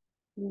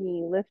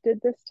knee lifted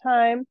this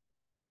time.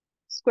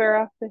 Square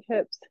off the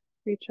hips,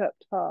 reach up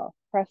tall,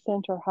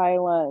 crescent or high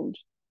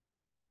lunge.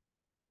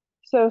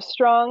 So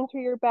strong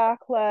through your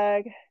back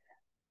leg,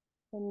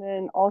 and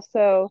then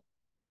also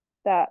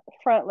that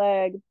front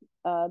leg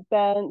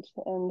bent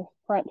and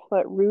front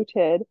foot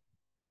rooted.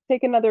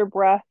 Take another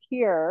breath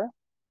here.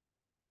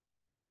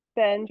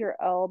 Bend your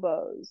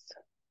elbows.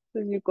 So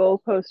as you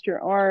goalpost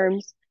your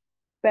arms,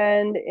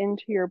 bend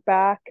into your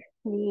back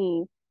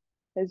knee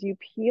as you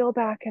peel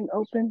back and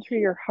open through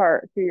your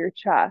heart, through your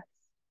chest.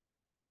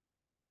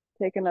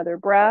 Take another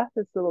breath,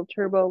 this little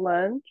turbo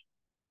lunge.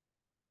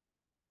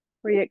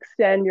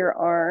 Re-extend your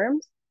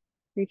arms,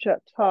 reach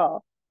up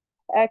tall.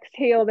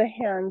 Exhale the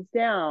hands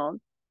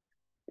down.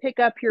 Pick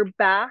up your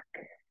back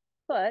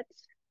foot.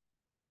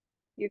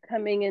 You're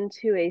coming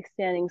into a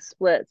standing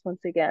splits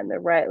once again. The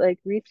right leg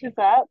reaches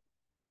up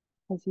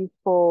as you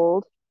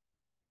fold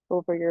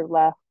over your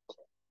left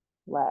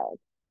leg.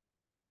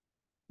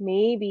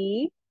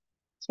 Maybe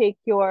take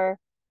your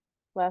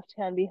left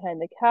hand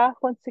behind the calf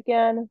once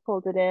again and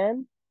fold it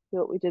in. Do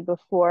what we did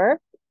before.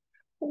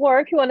 Or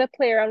if you want to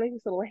play around with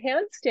these little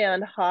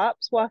handstand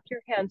hops, walk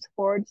your hands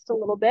forward just a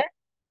little bit.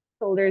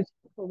 Shoulders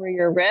over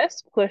your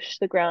wrist, push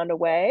the ground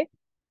away.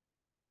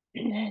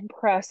 And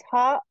press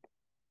hop.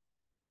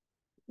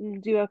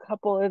 And do a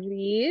couple of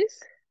these.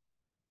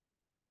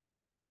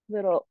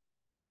 Little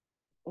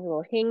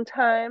hang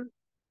time.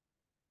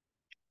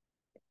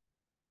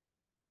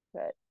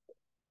 Good.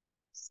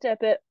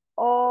 Step it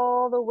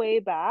all the way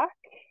back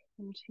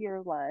into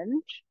your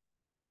lunge.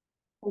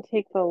 And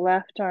take the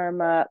left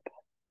arm up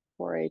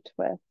for a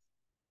twist.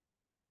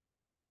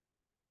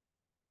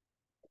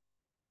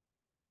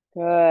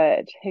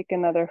 Good. Take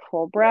another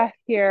full breath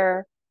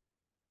here.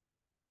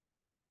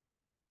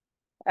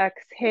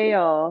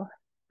 Exhale,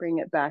 bring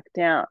it back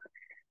down.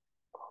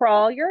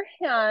 Crawl your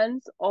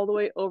hands all the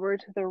way over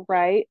to the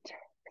right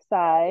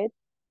side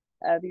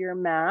of your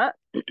mat.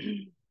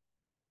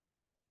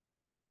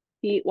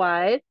 Feet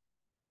wide.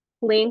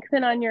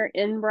 Lengthen on your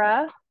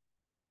in-breath.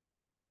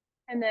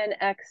 And then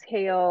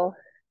exhale,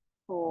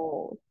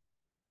 fold.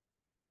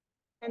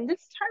 And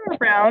this time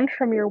around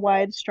from your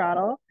wide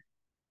straddle,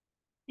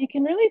 you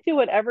can really do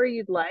whatever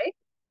you'd like.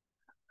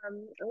 I'm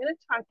going to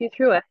talk you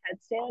through a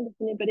headstand if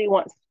anybody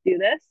wants to do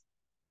this.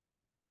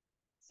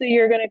 So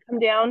you're going to come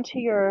down to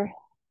your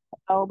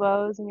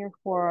elbows and your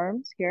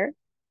forearms here.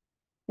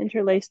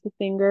 Interlace the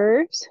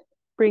fingers.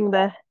 Bring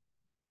the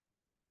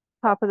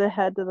top of the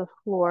head to the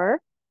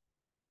floor.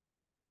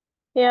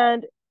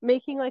 And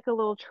making like a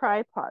little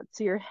tripod.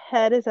 So your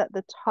head is at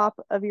the top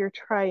of your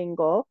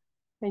triangle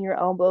and your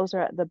elbows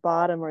are at the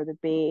bottom or the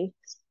base.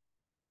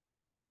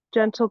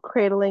 Gentle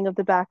cradling of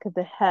the back of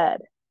the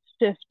head.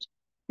 Shift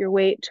your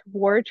weight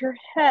towards your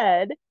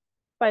head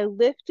by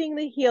lifting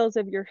the heels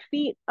of your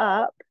feet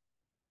up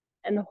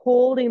and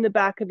holding the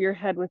back of your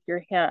head with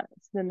your hands.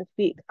 Then the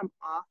feet come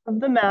off of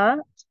the mat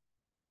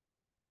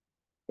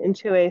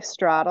into a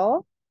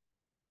straddle.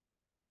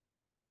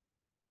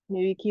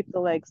 Maybe keep the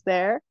legs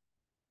there,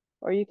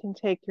 or you can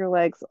take your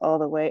legs all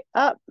the way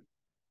up,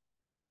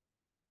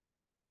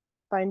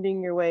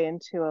 finding your way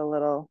into a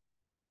little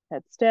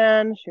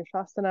headstand,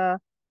 Shirshasana,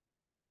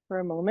 for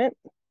a moment.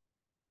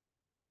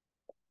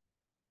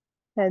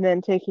 And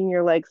then taking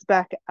your legs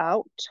back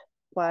out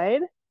wide,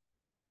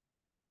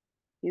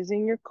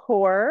 using your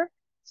core,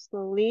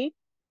 slowly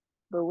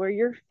lower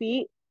your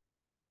feet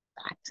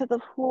back to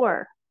the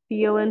floor.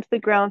 Feel into the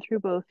ground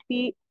through both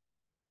feet.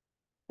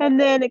 And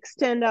then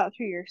extend out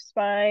through your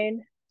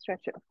spine,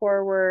 stretch it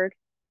forward,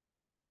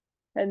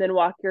 and then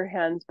walk your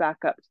hands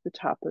back up to the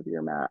top of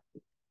your mat.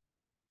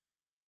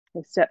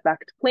 And step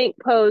back to plank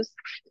pose,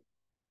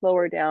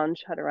 lower down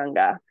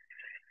chaturanga.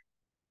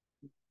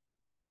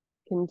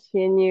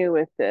 Continue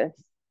with this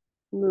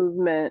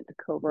movement,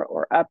 cobra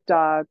or up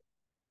dog,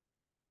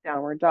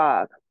 downward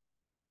dog.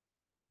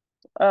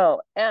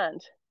 Oh,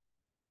 and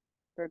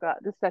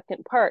forgot the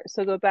second part.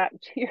 So go back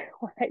to your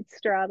wide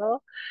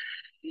straddle.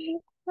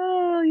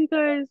 Oh, you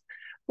guys,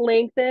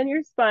 lengthen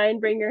your spine,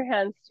 bring your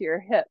hands to your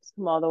hips,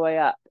 come all the way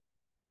up.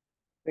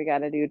 We got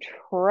to do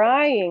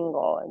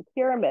triangle and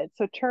pyramid.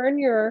 So turn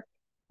your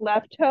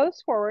left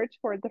toes forward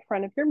toward the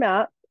front of your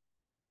mat.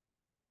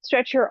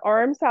 Stretch your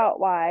arms out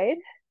wide.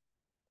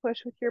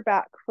 Push with your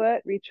back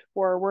foot, reach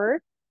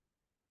forward,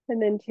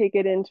 and then take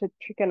it into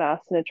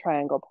Trikonasana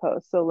triangle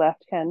pose. So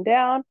left hand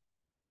down,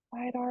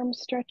 right arm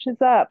stretches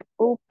up,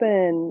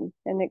 open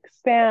and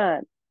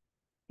expand.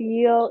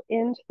 Feel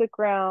into the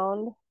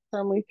ground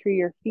firmly through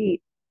your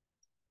feet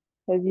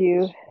as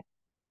you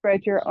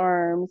spread your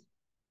arms,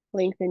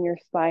 lengthen your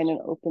spine, and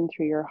open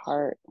through your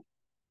heart.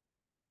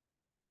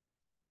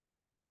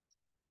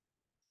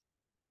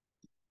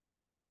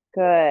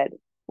 Good.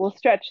 We'll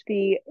stretch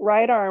the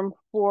right arm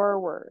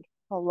forward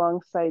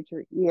alongside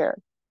your ear.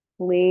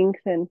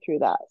 Lengthen through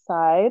that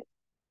side.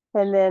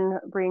 And then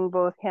bring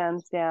both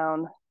hands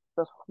down to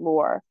the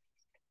floor.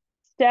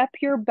 Step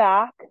your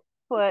back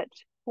foot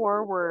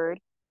forward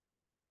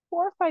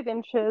 4 or 5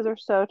 inches or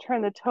so.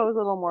 Turn the toes a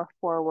little more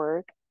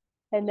forward.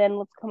 And then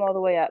let's come all the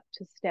way up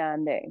to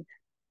standing.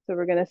 So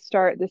we're going to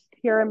start this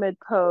pyramid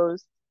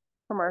pose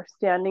from our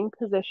standing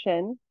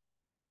position.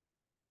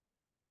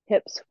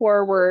 Hips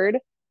forward.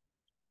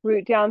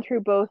 Root down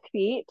through both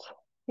feet.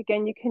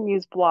 Again, you can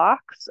use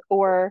blocks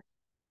or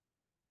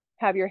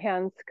have your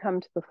hands come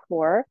to the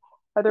floor.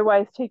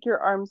 Otherwise, take your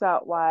arms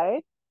out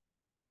wide.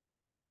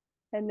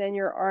 And then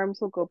your arms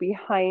will go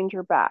behind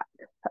your back,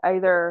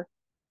 either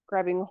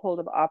grabbing a hold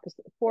of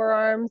opposite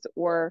forearms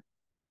or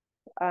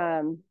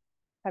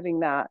having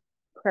that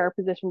prayer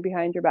position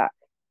behind your back.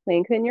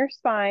 Lengthen your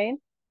spine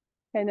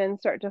and then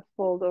start to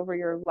fold over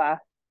your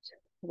left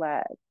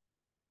leg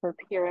for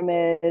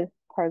pyramid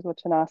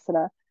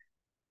Parsvottanasana.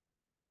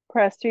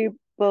 Press through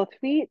both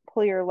feet,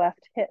 pull your left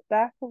hip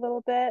back a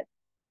little bit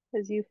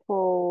as you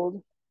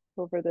fold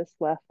over this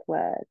left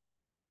leg.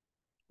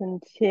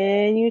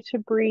 Continue to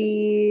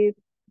breathe,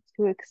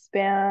 to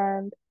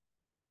expand,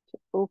 to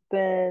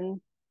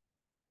open.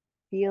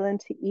 Feel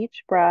into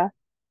each breath.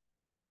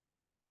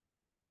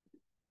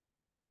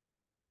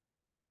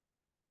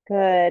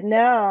 Good.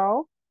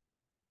 Now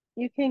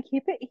you can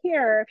keep it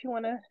here if you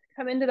want to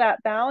come into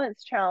that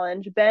balance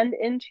challenge. Bend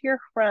into your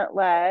front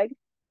leg.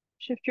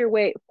 Shift your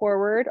weight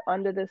forward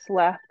onto this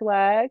left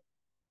leg.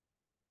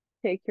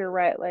 Take your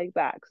right leg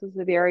back. So this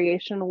is a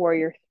variation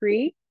warrior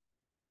 3.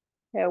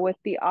 With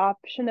the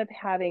option of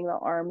having the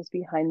arms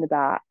behind the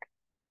back.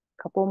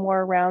 A couple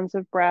more rounds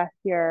of breath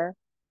here.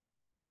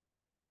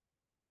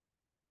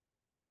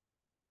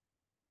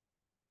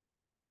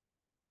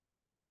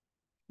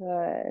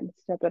 Good.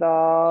 Step it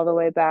all the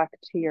way back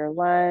to your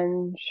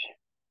lunge.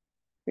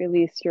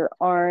 Release your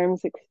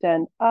arms,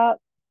 extend up.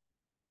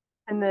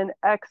 And then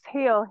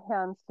exhale,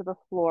 hands to the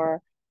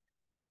floor.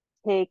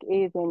 Take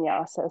a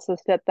vinyasa. So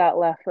step that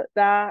left foot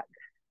back,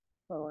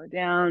 lower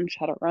down,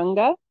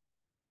 chaturanga,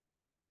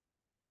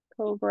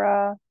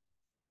 cobra,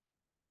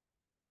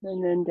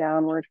 and then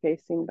downward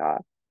facing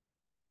dog.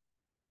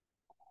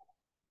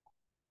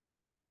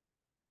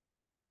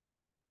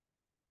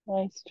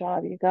 Nice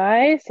job, you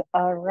guys.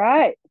 All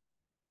right.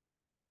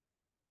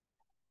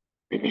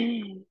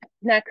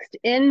 Next,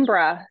 in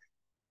breath.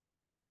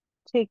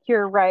 Take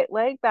your right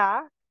leg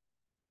back,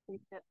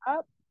 reach it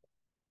up,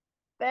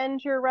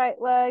 bend your right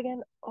leg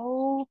and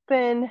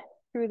open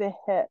through the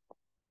hip.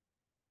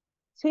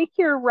 Take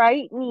your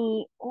right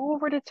knee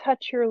over to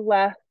touch your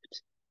left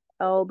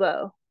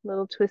elbow,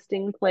 little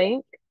twisting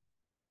plank.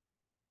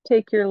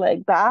 Take your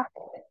leg back,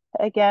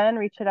 again,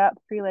 reach it up,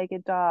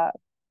 three-legged dog.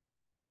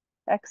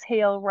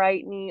 Exhale,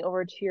 right knee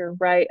over to your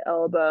right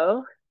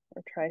elbow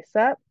or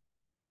tricep.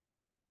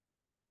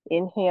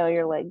 Inhale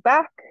your leg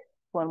back,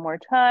 one more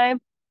time.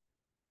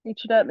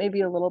 Reach it up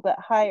maybe a little bit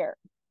higher.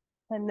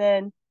 And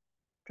then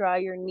draw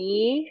your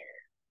knee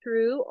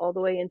through all the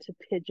way into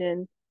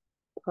pigeon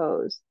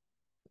pose.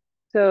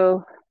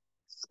 So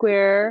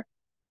square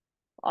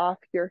off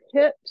your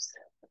hips,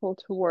 pull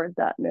toward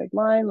that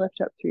midline,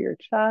 lift up through your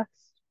chest,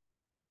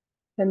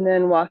 and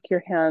then walk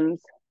your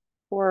hands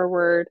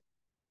forward,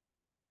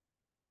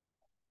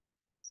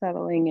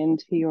 settling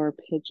into your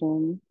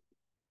pigeon.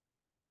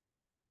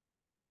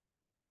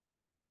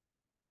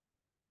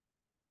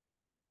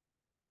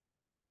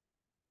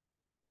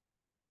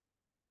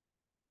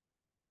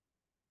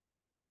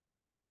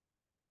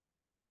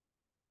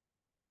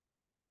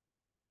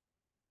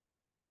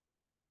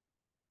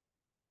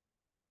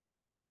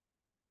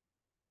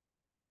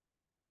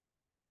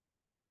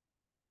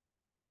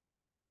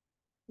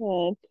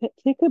 Good.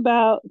 Take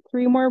about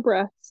 3 more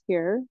breaths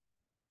here.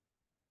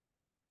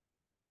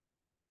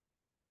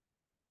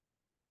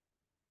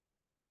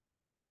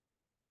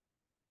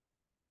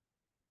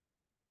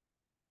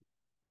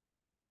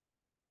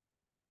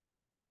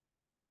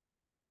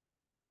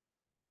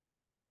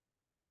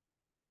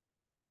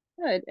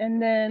 Good.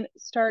 And then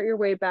start your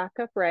way back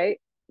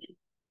upright.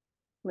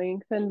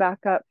 Lengthen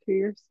back up through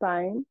your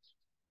spine.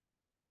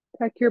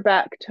 Tuck your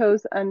back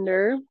toes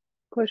under.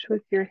 Push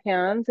with your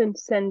hands and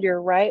send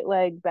your right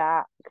leg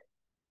back.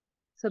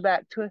 So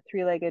back to a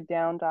 3-legged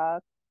down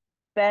dog.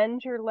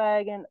 Bend your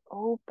leg and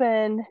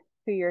open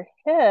through your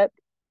hip.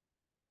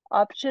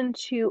 Option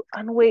to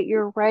unweight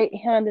your right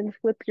hand and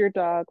flip your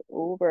dog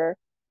over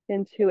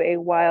into a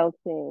wild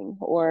thing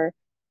or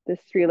this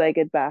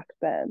 3-legged back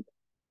bend.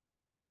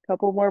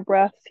 Couple more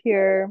breaths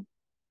here.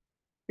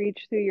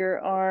 Reach through your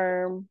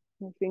arm,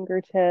 your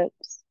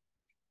fingertips.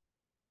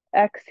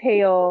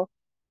 Exhale,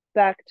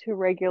 back to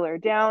regular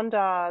down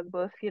dog,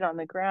 both feet on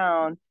the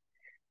ground.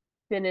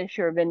 Finish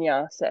your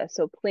vinyasa.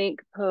 So plank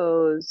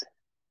pose,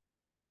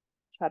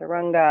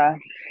 chaturanga.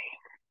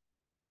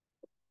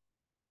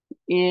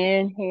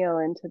 Inhale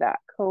into that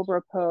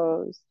cobra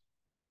pose,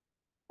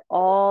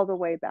 all the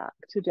way back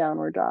to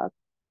downward dog.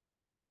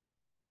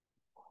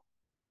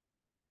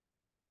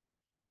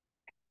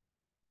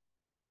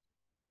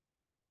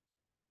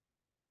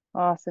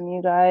 Awesome,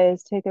 you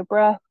guys. Take a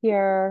breath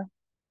here.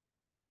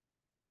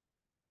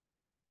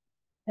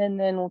 And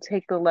then we'll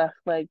take the left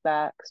leg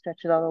back, stretch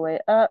it all the way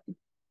up.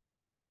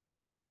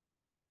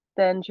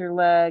 Bend your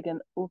leg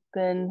and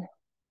open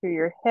through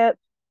your hip.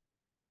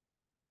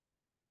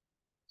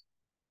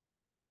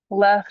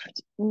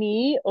 Left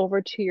knee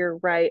over to your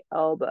right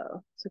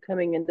elbow. So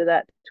coming into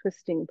that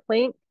twisting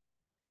plank.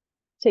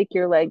 Take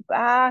your leg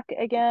back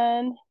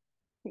again.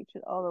 Reach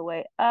it all the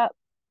way up.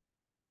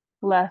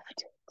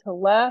 Left to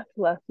left,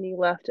 left knee,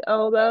 left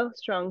elbow,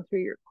 strong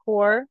through your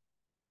core.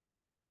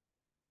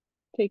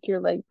 Take your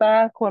leg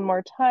back one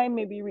more time,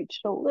 maybe reach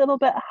it a little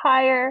bit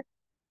higher.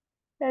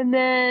 And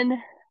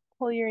then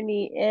pull your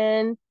knee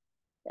in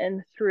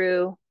and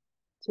through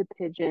to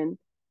pigeon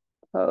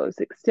pose.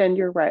 Extend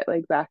your right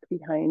leg back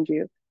behind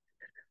you.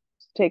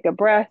 Just take a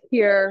breath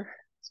here,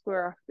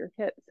 square off your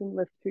hips and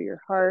lift through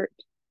your heart.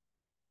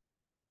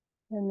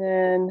 And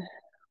then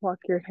walk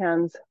your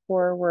hands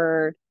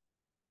forward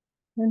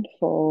and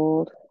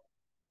fold.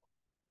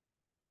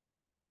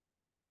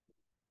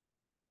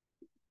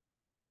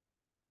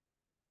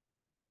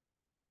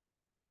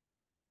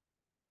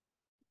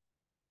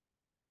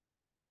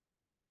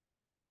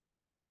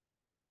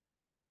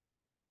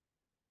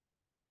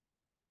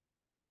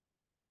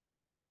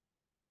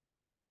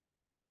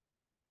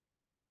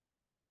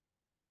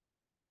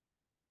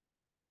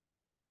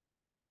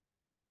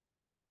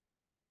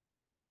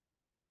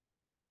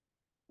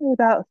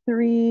 About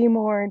 3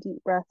 more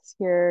deep breaths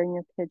here in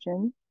your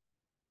pigeon.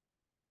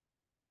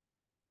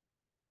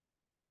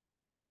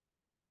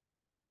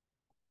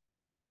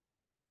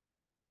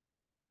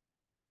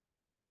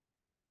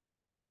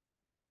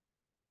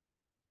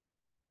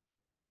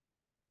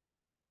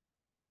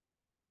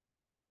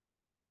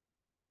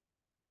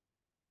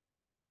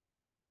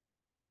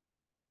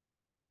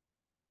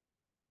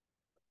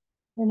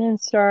 And then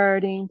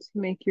starting to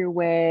make your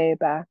way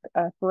back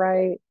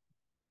upright.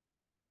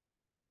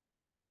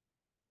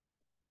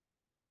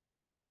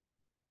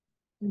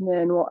 And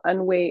then we'll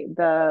unweight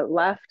the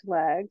left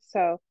leg.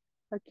 So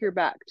tuck your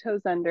back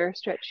toes under,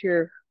 stretch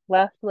your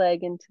left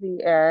leg into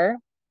the air,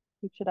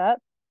 reach it up,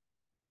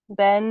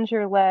 bend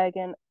your leg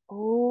and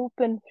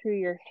open through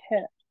your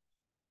hip.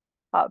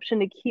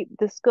 Option to keep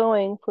this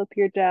going, flip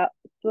your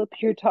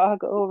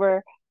dog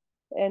over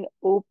and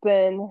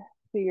open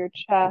through your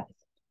chest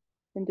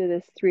into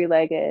this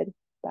 3-legged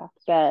back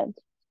bend.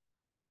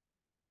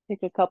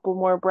 Take a couple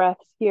more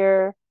breaths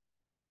here.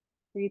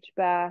 Reach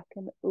back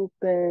and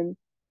open.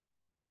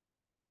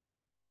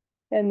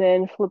 And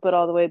then flip it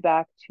all the way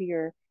back to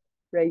your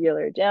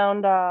regular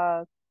down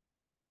dog.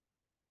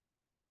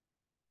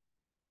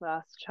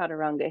 Last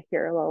chaturanga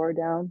here, lower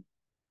down.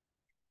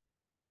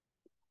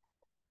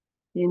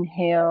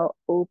 Inhale,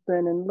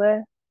 open and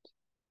lift.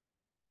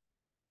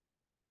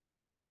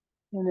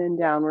 And then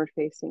downward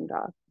facing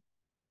dog.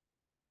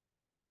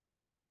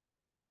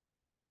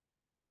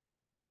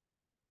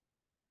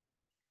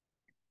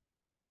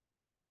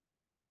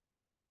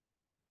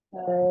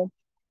 Good.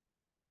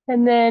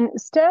 And then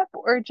step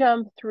or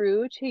jump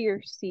through to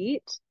your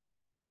seat.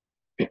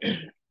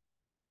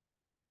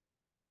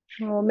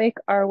 We'll make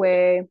our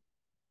way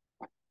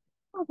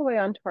all the way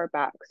onto our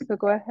back. So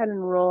go ahead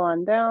and roll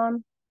on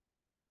down.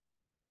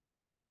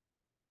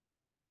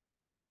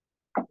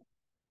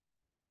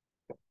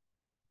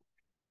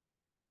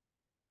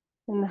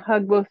 And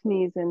hug both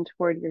knees in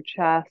toward your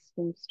chest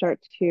and start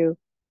to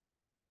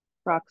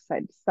rock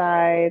side to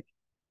side.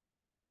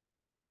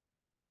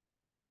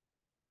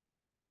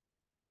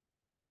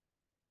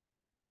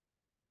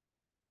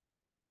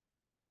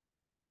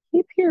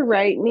 Keep your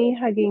right knee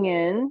hugging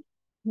in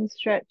and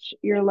stretch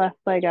your left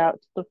leg out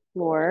to the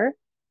floor.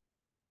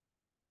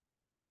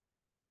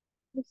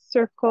 Just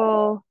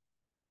circle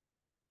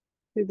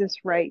through this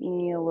right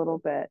knee a little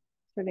bit,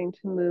 starting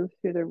to move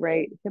through the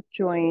right hip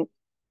joint.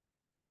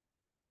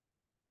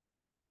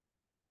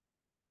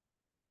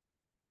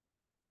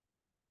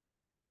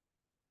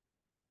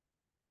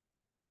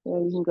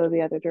 So you can go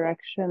the other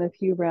direction a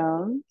few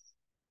rounds.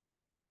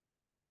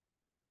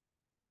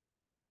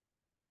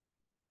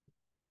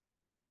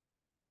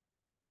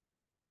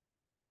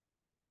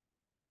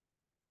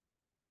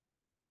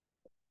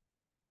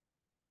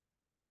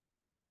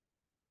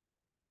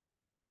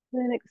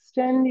 Then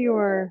extend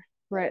your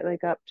right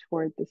leg up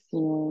toward the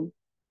ceiling.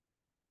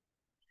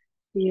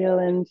 Feel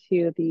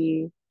into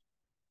the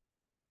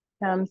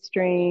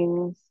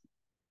hamstrings.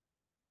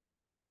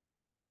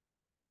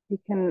 You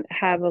can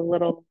have a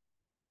little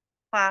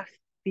clasp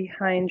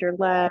behind your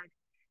leg.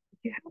 If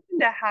you happen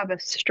to have a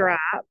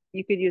strap,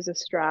 you could use a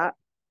strap.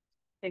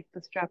 Take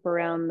the strap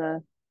around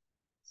the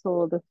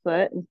sole of the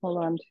foot and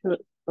hold on to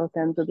it, both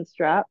ends of the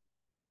strap.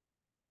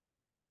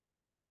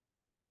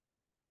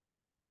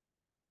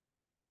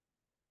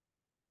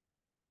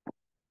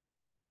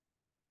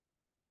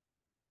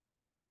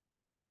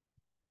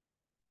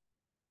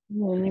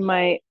 And then you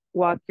might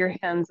walk your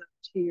hands up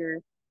to your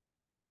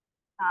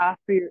calf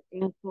or your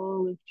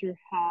ankle, lift your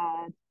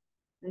head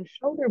and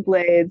shoulder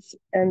blades,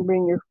 and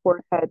bring your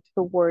forehead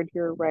toward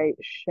your right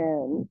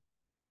shin.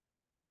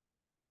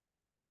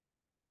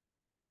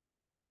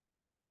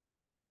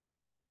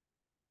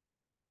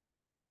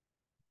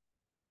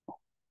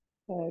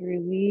 Good.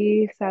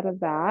 Release out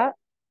of that.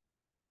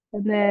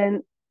 And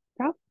then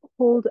grab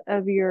hold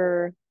of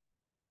your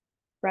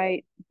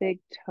right big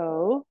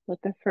toe with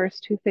the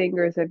first 2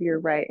 fingers of your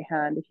right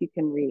hand if you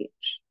can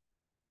reach.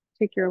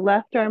 Take your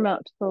left arm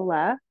out to the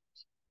left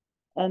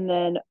and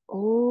then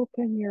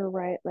open your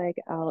right leg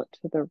out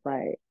to the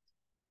right.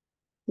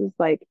 This is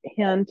like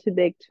hand to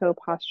big toe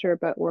posture,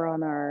 but we're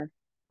on our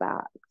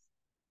backs.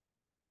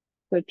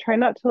 So try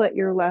not to let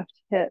your left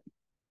hip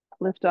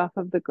lift off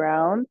of the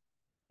ground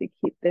to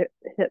keep the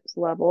hips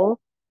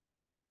level.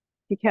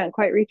 If you can't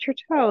quite reach your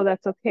toe,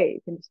 that's okay.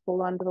 You can just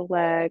hold on to the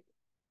leg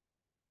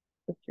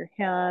with your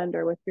hand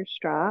or with your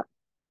strap.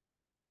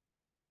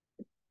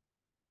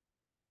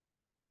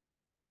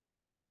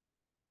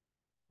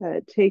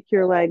 Take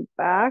your leg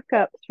back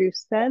up through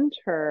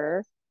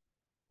center,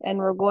 and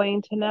we're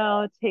going to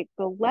now take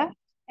the left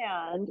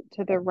hand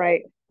to the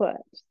right foot.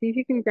 See if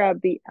you can grab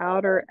the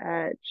outer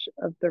edge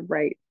of the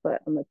right foot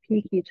on the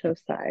pinky toe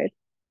side.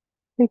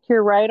 Take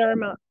your right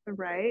arm out to the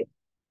right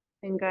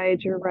and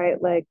guide your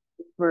right leg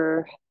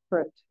over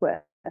for a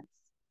twist.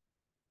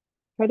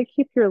 Try to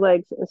keep your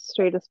legs as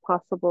straight as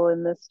possible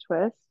in this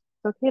twist.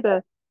 It's okay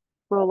to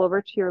roll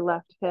over to your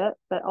left hip,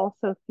 but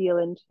also feel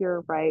into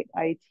your right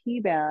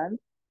IT band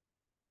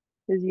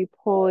as you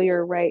pull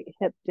your right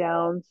hip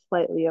down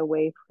slightly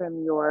away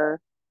from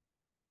your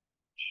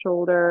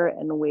shoulder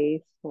and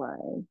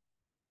waistline.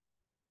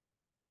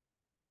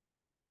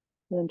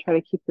 And then try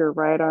to keep your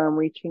right arm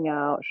reaching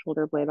out,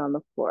 shoulder blade on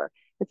the floor.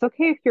 It's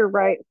okay if your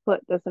right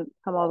foot doesn't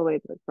come all the way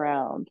to the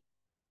ground.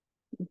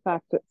 In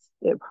fact,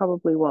 it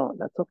probably won't.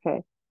 That's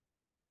okay.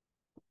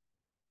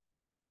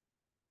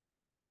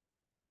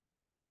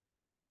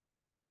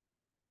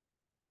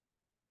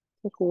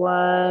 Take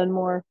one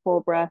more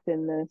full breath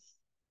in this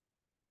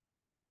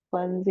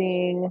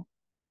cleansing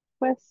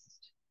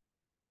twist.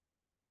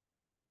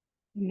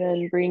 And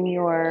then bring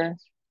your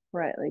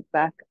right leg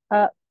back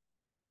up.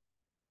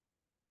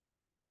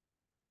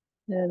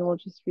 And we'll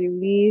just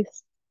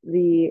release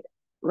the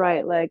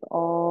right leg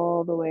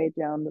all the way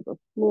down to the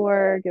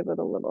floor. Give it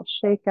a little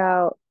shake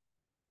out.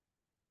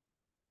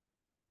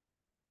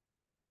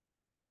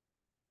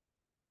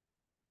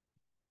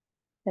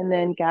 And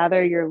then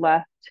gather your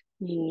left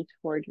knee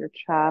toward your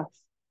chest.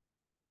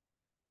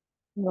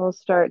 And we'll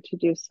start to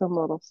do some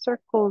little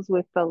circles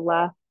with the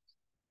left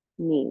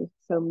knee.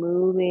 So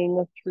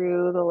moving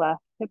through the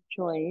left hip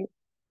joint.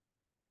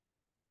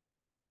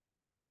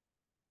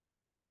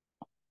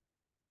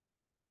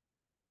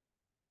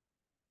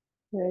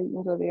 Then you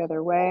can go the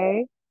other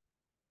way.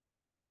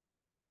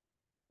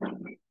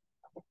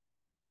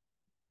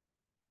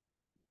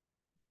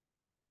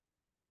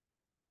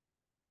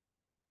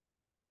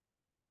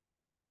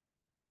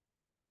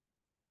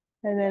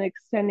 And then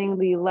extending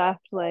the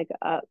left leg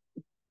up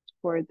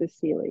toward the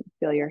ceiling.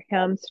 Feel your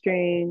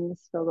hamstrings,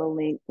 feel the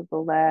length of the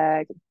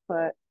leg and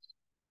foot.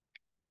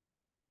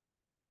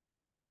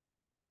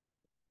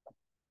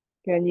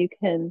 Again, you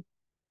can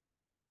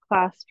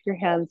clasp your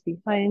hands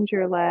behind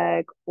your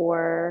leg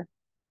or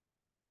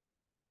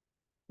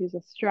use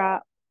a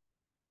strap.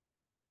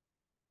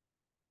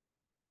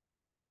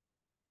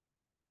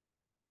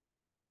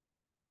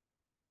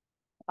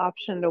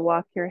 Option to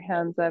walk your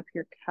hands up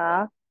your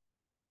calf,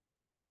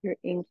 your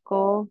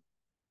ankle.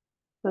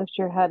 Lift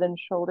your head and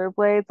shoulder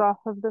blades off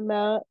of the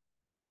mat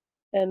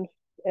and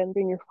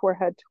bring your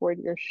forehead toward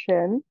your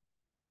shin.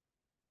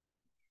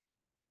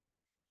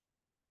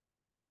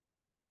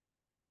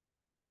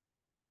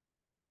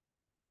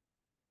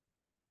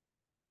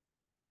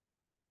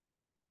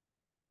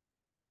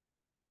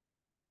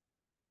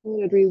 You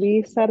would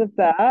release out of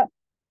that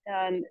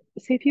and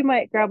see if you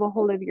might grab a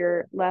hold of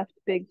your left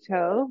big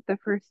toe, the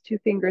first two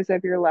fingers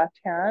of your left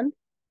hand,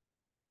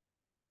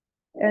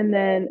 and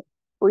then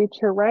reach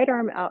your right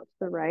arm out to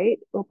the right,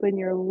 open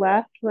your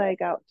left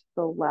leg out to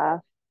the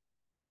left.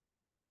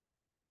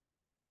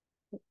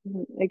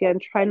 Again,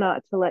 try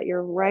not to let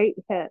your right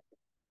hip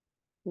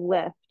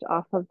lift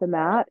off of the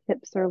mat.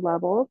 Hips are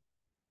level.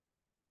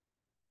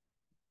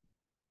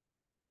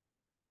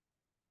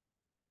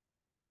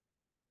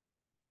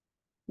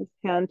 This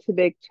hand to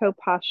big toe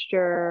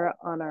posture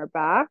on our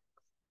back.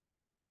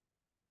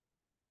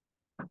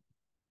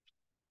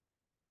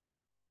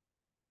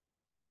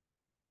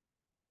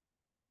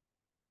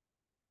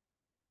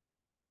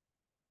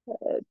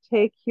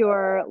 Take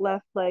your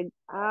left leg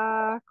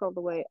back all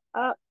the way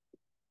up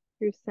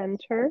through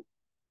center.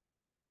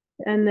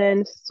 And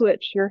then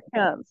switch your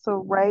hands.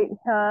 So right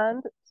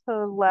hand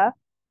to left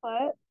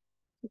foot,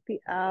 the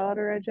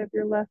outer edge of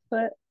your left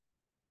foot,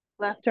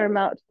 left arm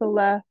out to the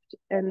left,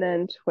 and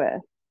then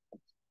twist.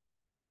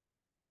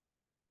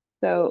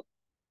 So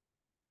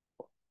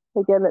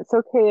again, it's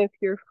okay if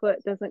your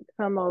foot doesn't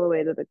come all the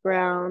way to the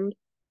ground.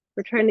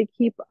 We're trying to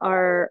keep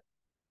our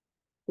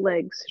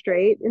legs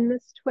straight in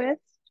this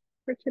twist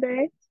for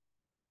today.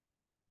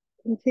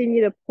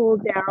 Continue to pull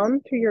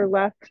down through your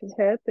left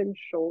hip and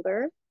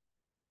shoulder,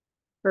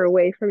 or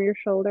away from your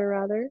shoulder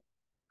rather,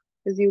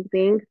 as you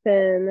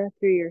lengthen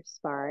through your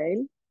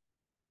spine.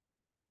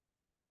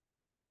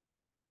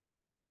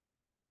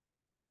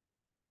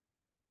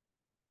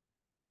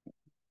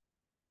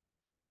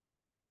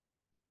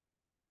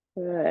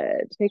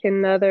 Good. Take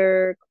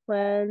another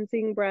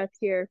cleansing breath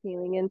here,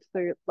 feeling into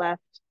the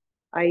left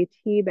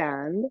IT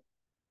band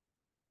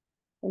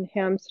and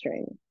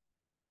hamstring.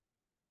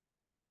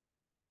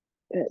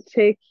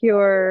 Take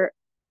your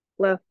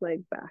left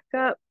leg back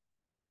up.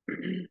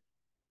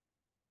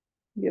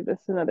 Give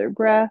this another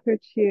breath or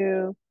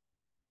two,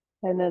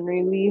 and then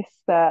release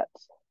that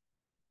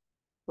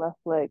left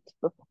leg to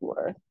the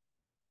floor.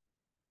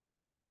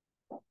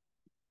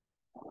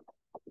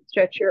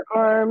 Stretch your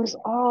arms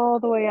all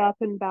the way up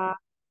and back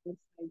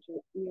inside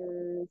your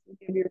ears.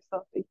 Give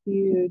yourself a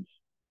huge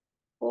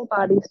full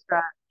body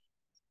stretch.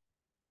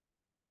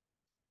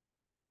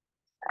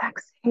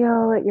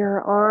 Exhale, let your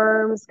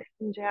arms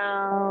come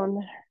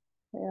down,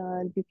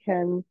 and you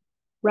can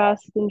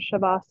rest in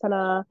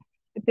Shavasana.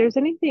 If there's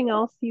anything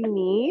else you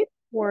need,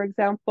 for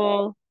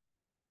example,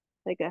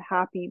 like a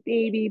happy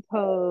baby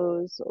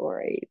pose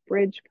or a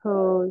bridge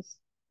pose,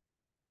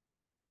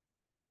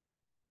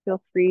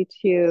 feel free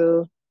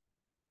to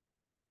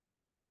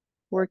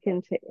work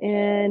into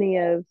any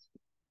of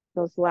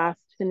those last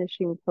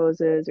finishing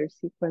poses or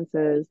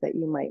sequences that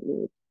you might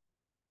need.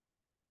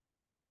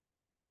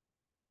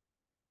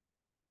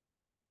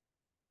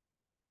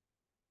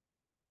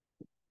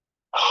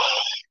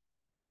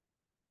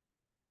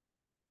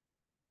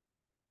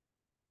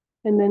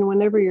 And then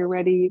whenever you're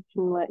ready, you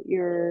can let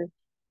your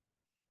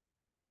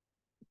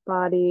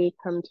body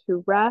come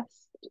to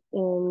rest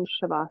in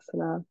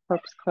Shavasana,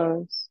 corpse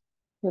pose,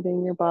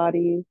 letting your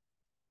body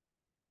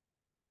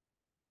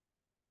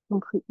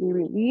completely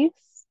release.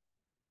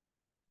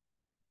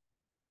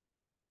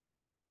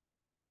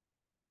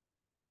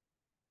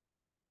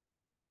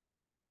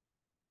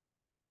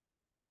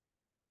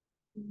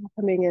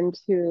 Coming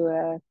into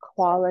a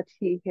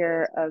quality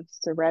here of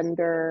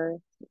surrender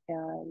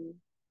and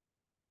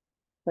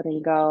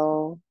letting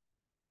go.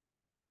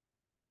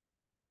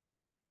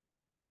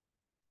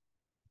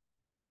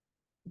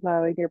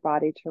 Allowing your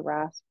body to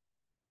rest.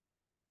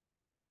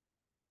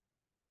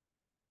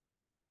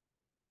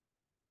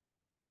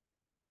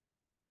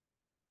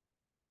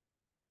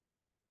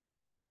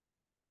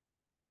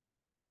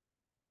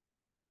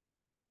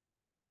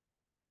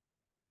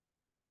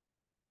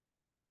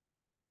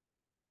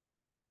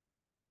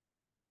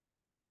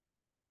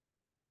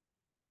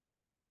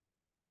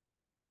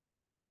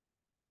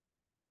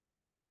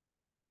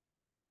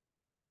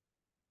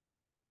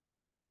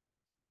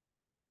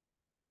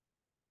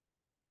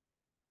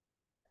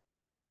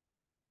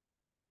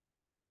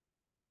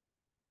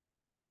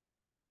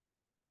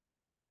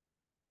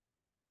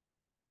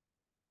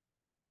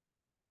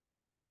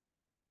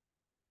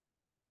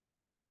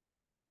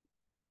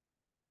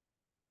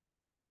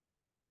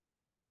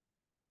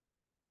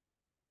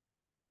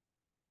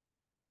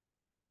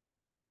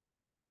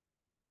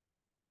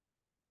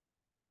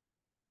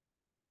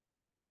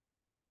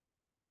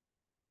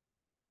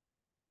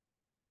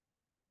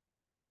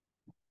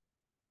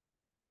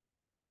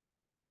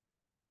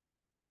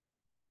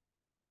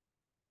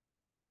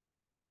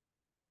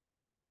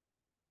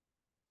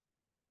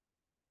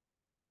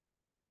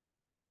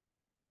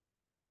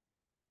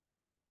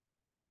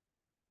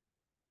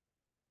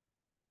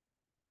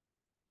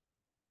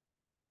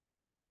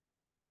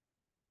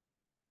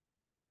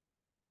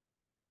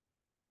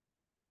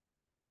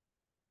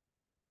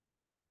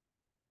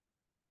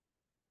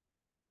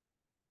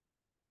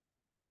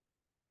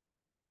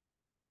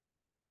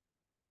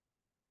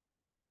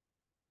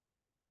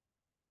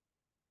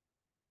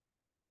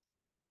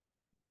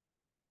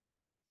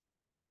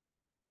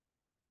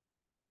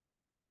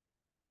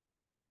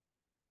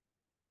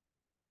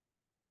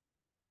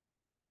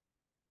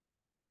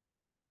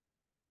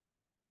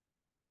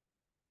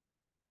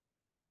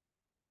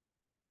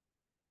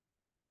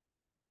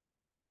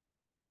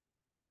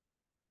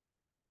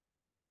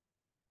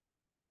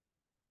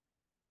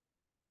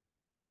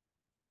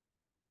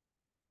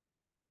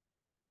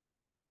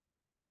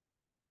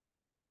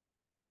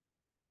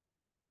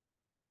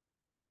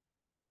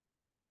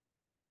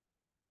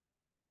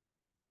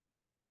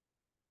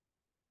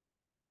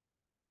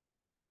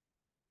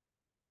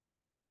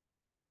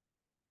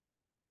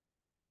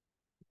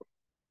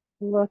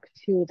 Look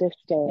to this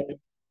day,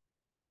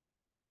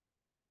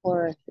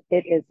 for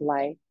it is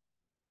life,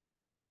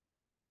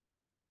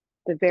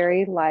 the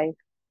very life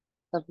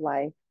of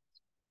life.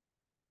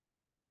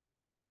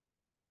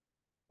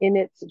 In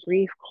its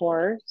brief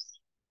course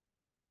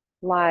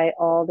lie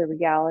all the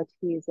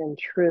realities and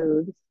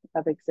truths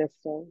of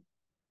existence,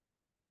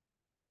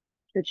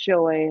 the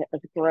joy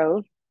of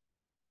growth,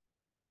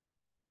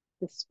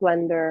 the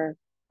splendor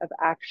of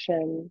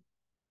action,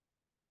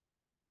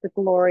 the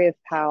glory of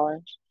power,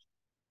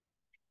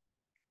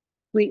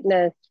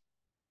 sweetness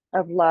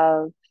of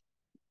love,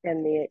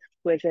 and the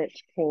exquisite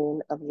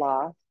pain of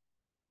loss.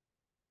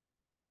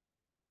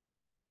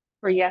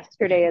 For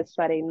yesterday is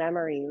but a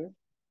memory,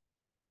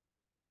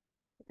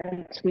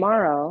 and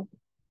tomorrow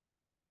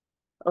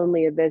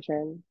only a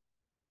vision.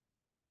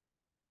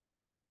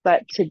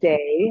 But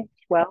today,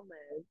 well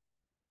lived,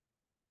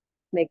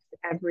 makes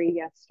every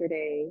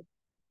yesterday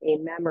a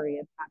memory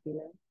of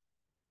happiness,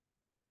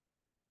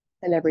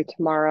 and every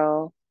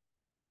tomorrow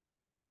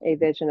a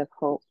vision of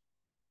hope.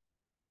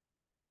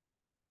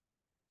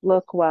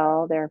 Look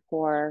well,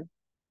 therefore,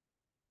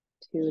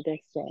 to this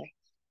day.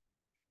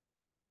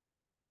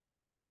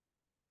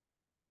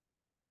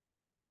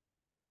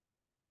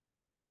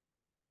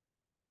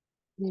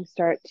 You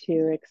start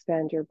to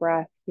expand your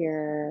breath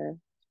here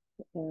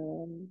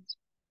and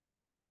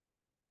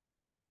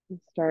you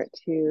start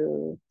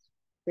to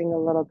bring a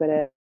little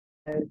bit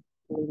of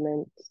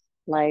movement,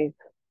 life,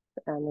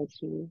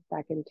 energy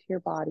back into your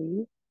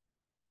body.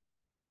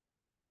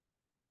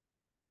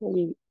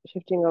 Maybe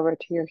shifting over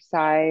to your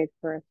side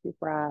for a few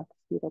breaths,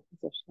 fetal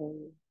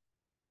position.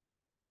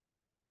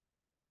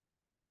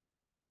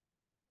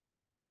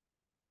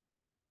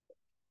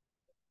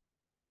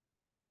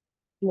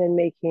 And then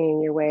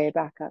making your way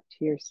back up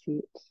to your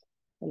seat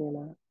on your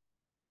mat.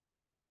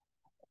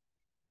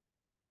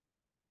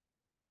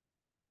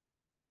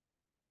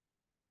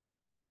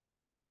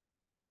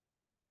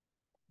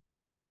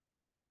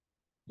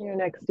 Your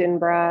next in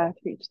breath,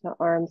 reach the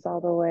arms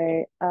all the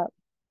way up.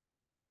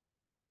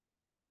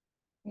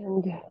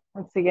 And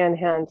once again,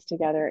 hands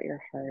together at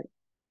your heart.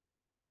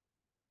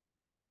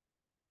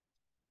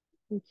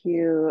 Thank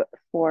you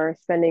for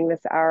spending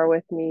this hour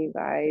with me, you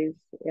guys,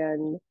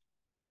 and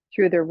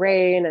through the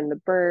rain and the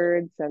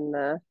birds and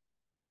the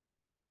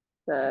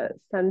the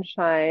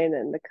sunshine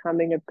and the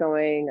coming and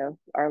going of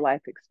our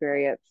life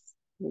experience.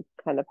 We've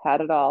kind of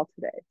had it all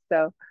today.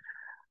 So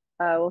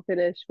we'll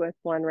finish with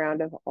one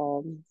round of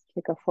Om.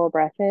 Take a full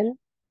breath in.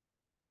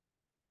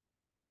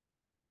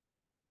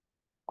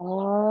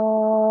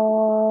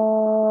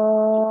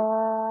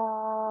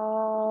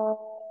 Om.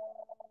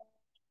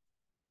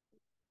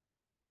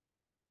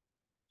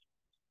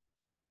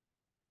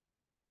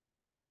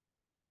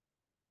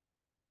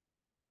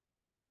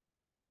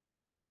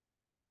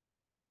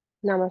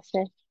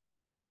 Namaste.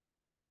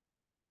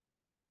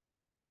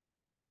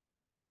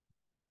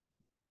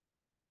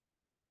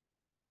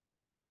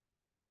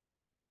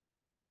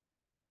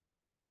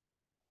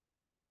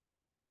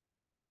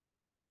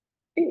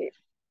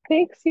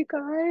 Thanks, you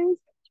guys.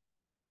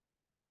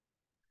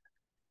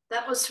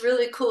 That was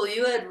really cool.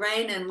 You had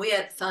rain and we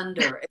had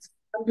thunder. It's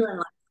thundering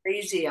like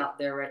crazy out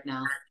there right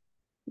now.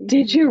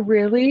 Did you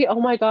really? Oh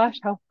my gosh,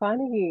 how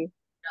funny.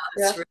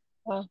 It's Yeah.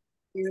 Uh,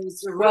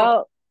 it's a real.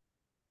 well,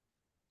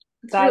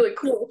 It's that really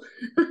cool.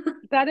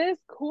 that is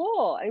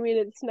cool. I mean,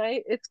 it's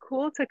nice. It's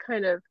cool to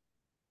kind of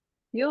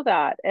feel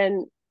that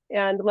and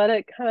let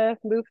it kind of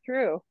move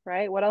through,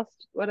 right? What else?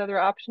 What other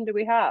option do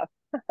we have?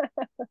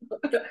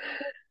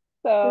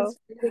 So, It's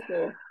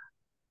beautiful.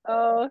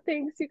 oh,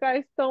 thanks you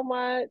guys so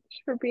much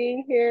for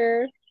being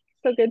here.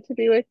 So good to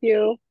be with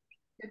you.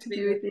 Good to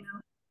be with you.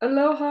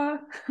 Aloha.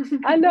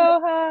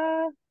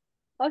 Aloha.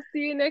 I'll see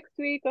you next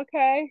week,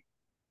 okay?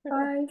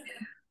 Bye.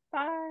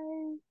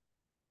 Bye.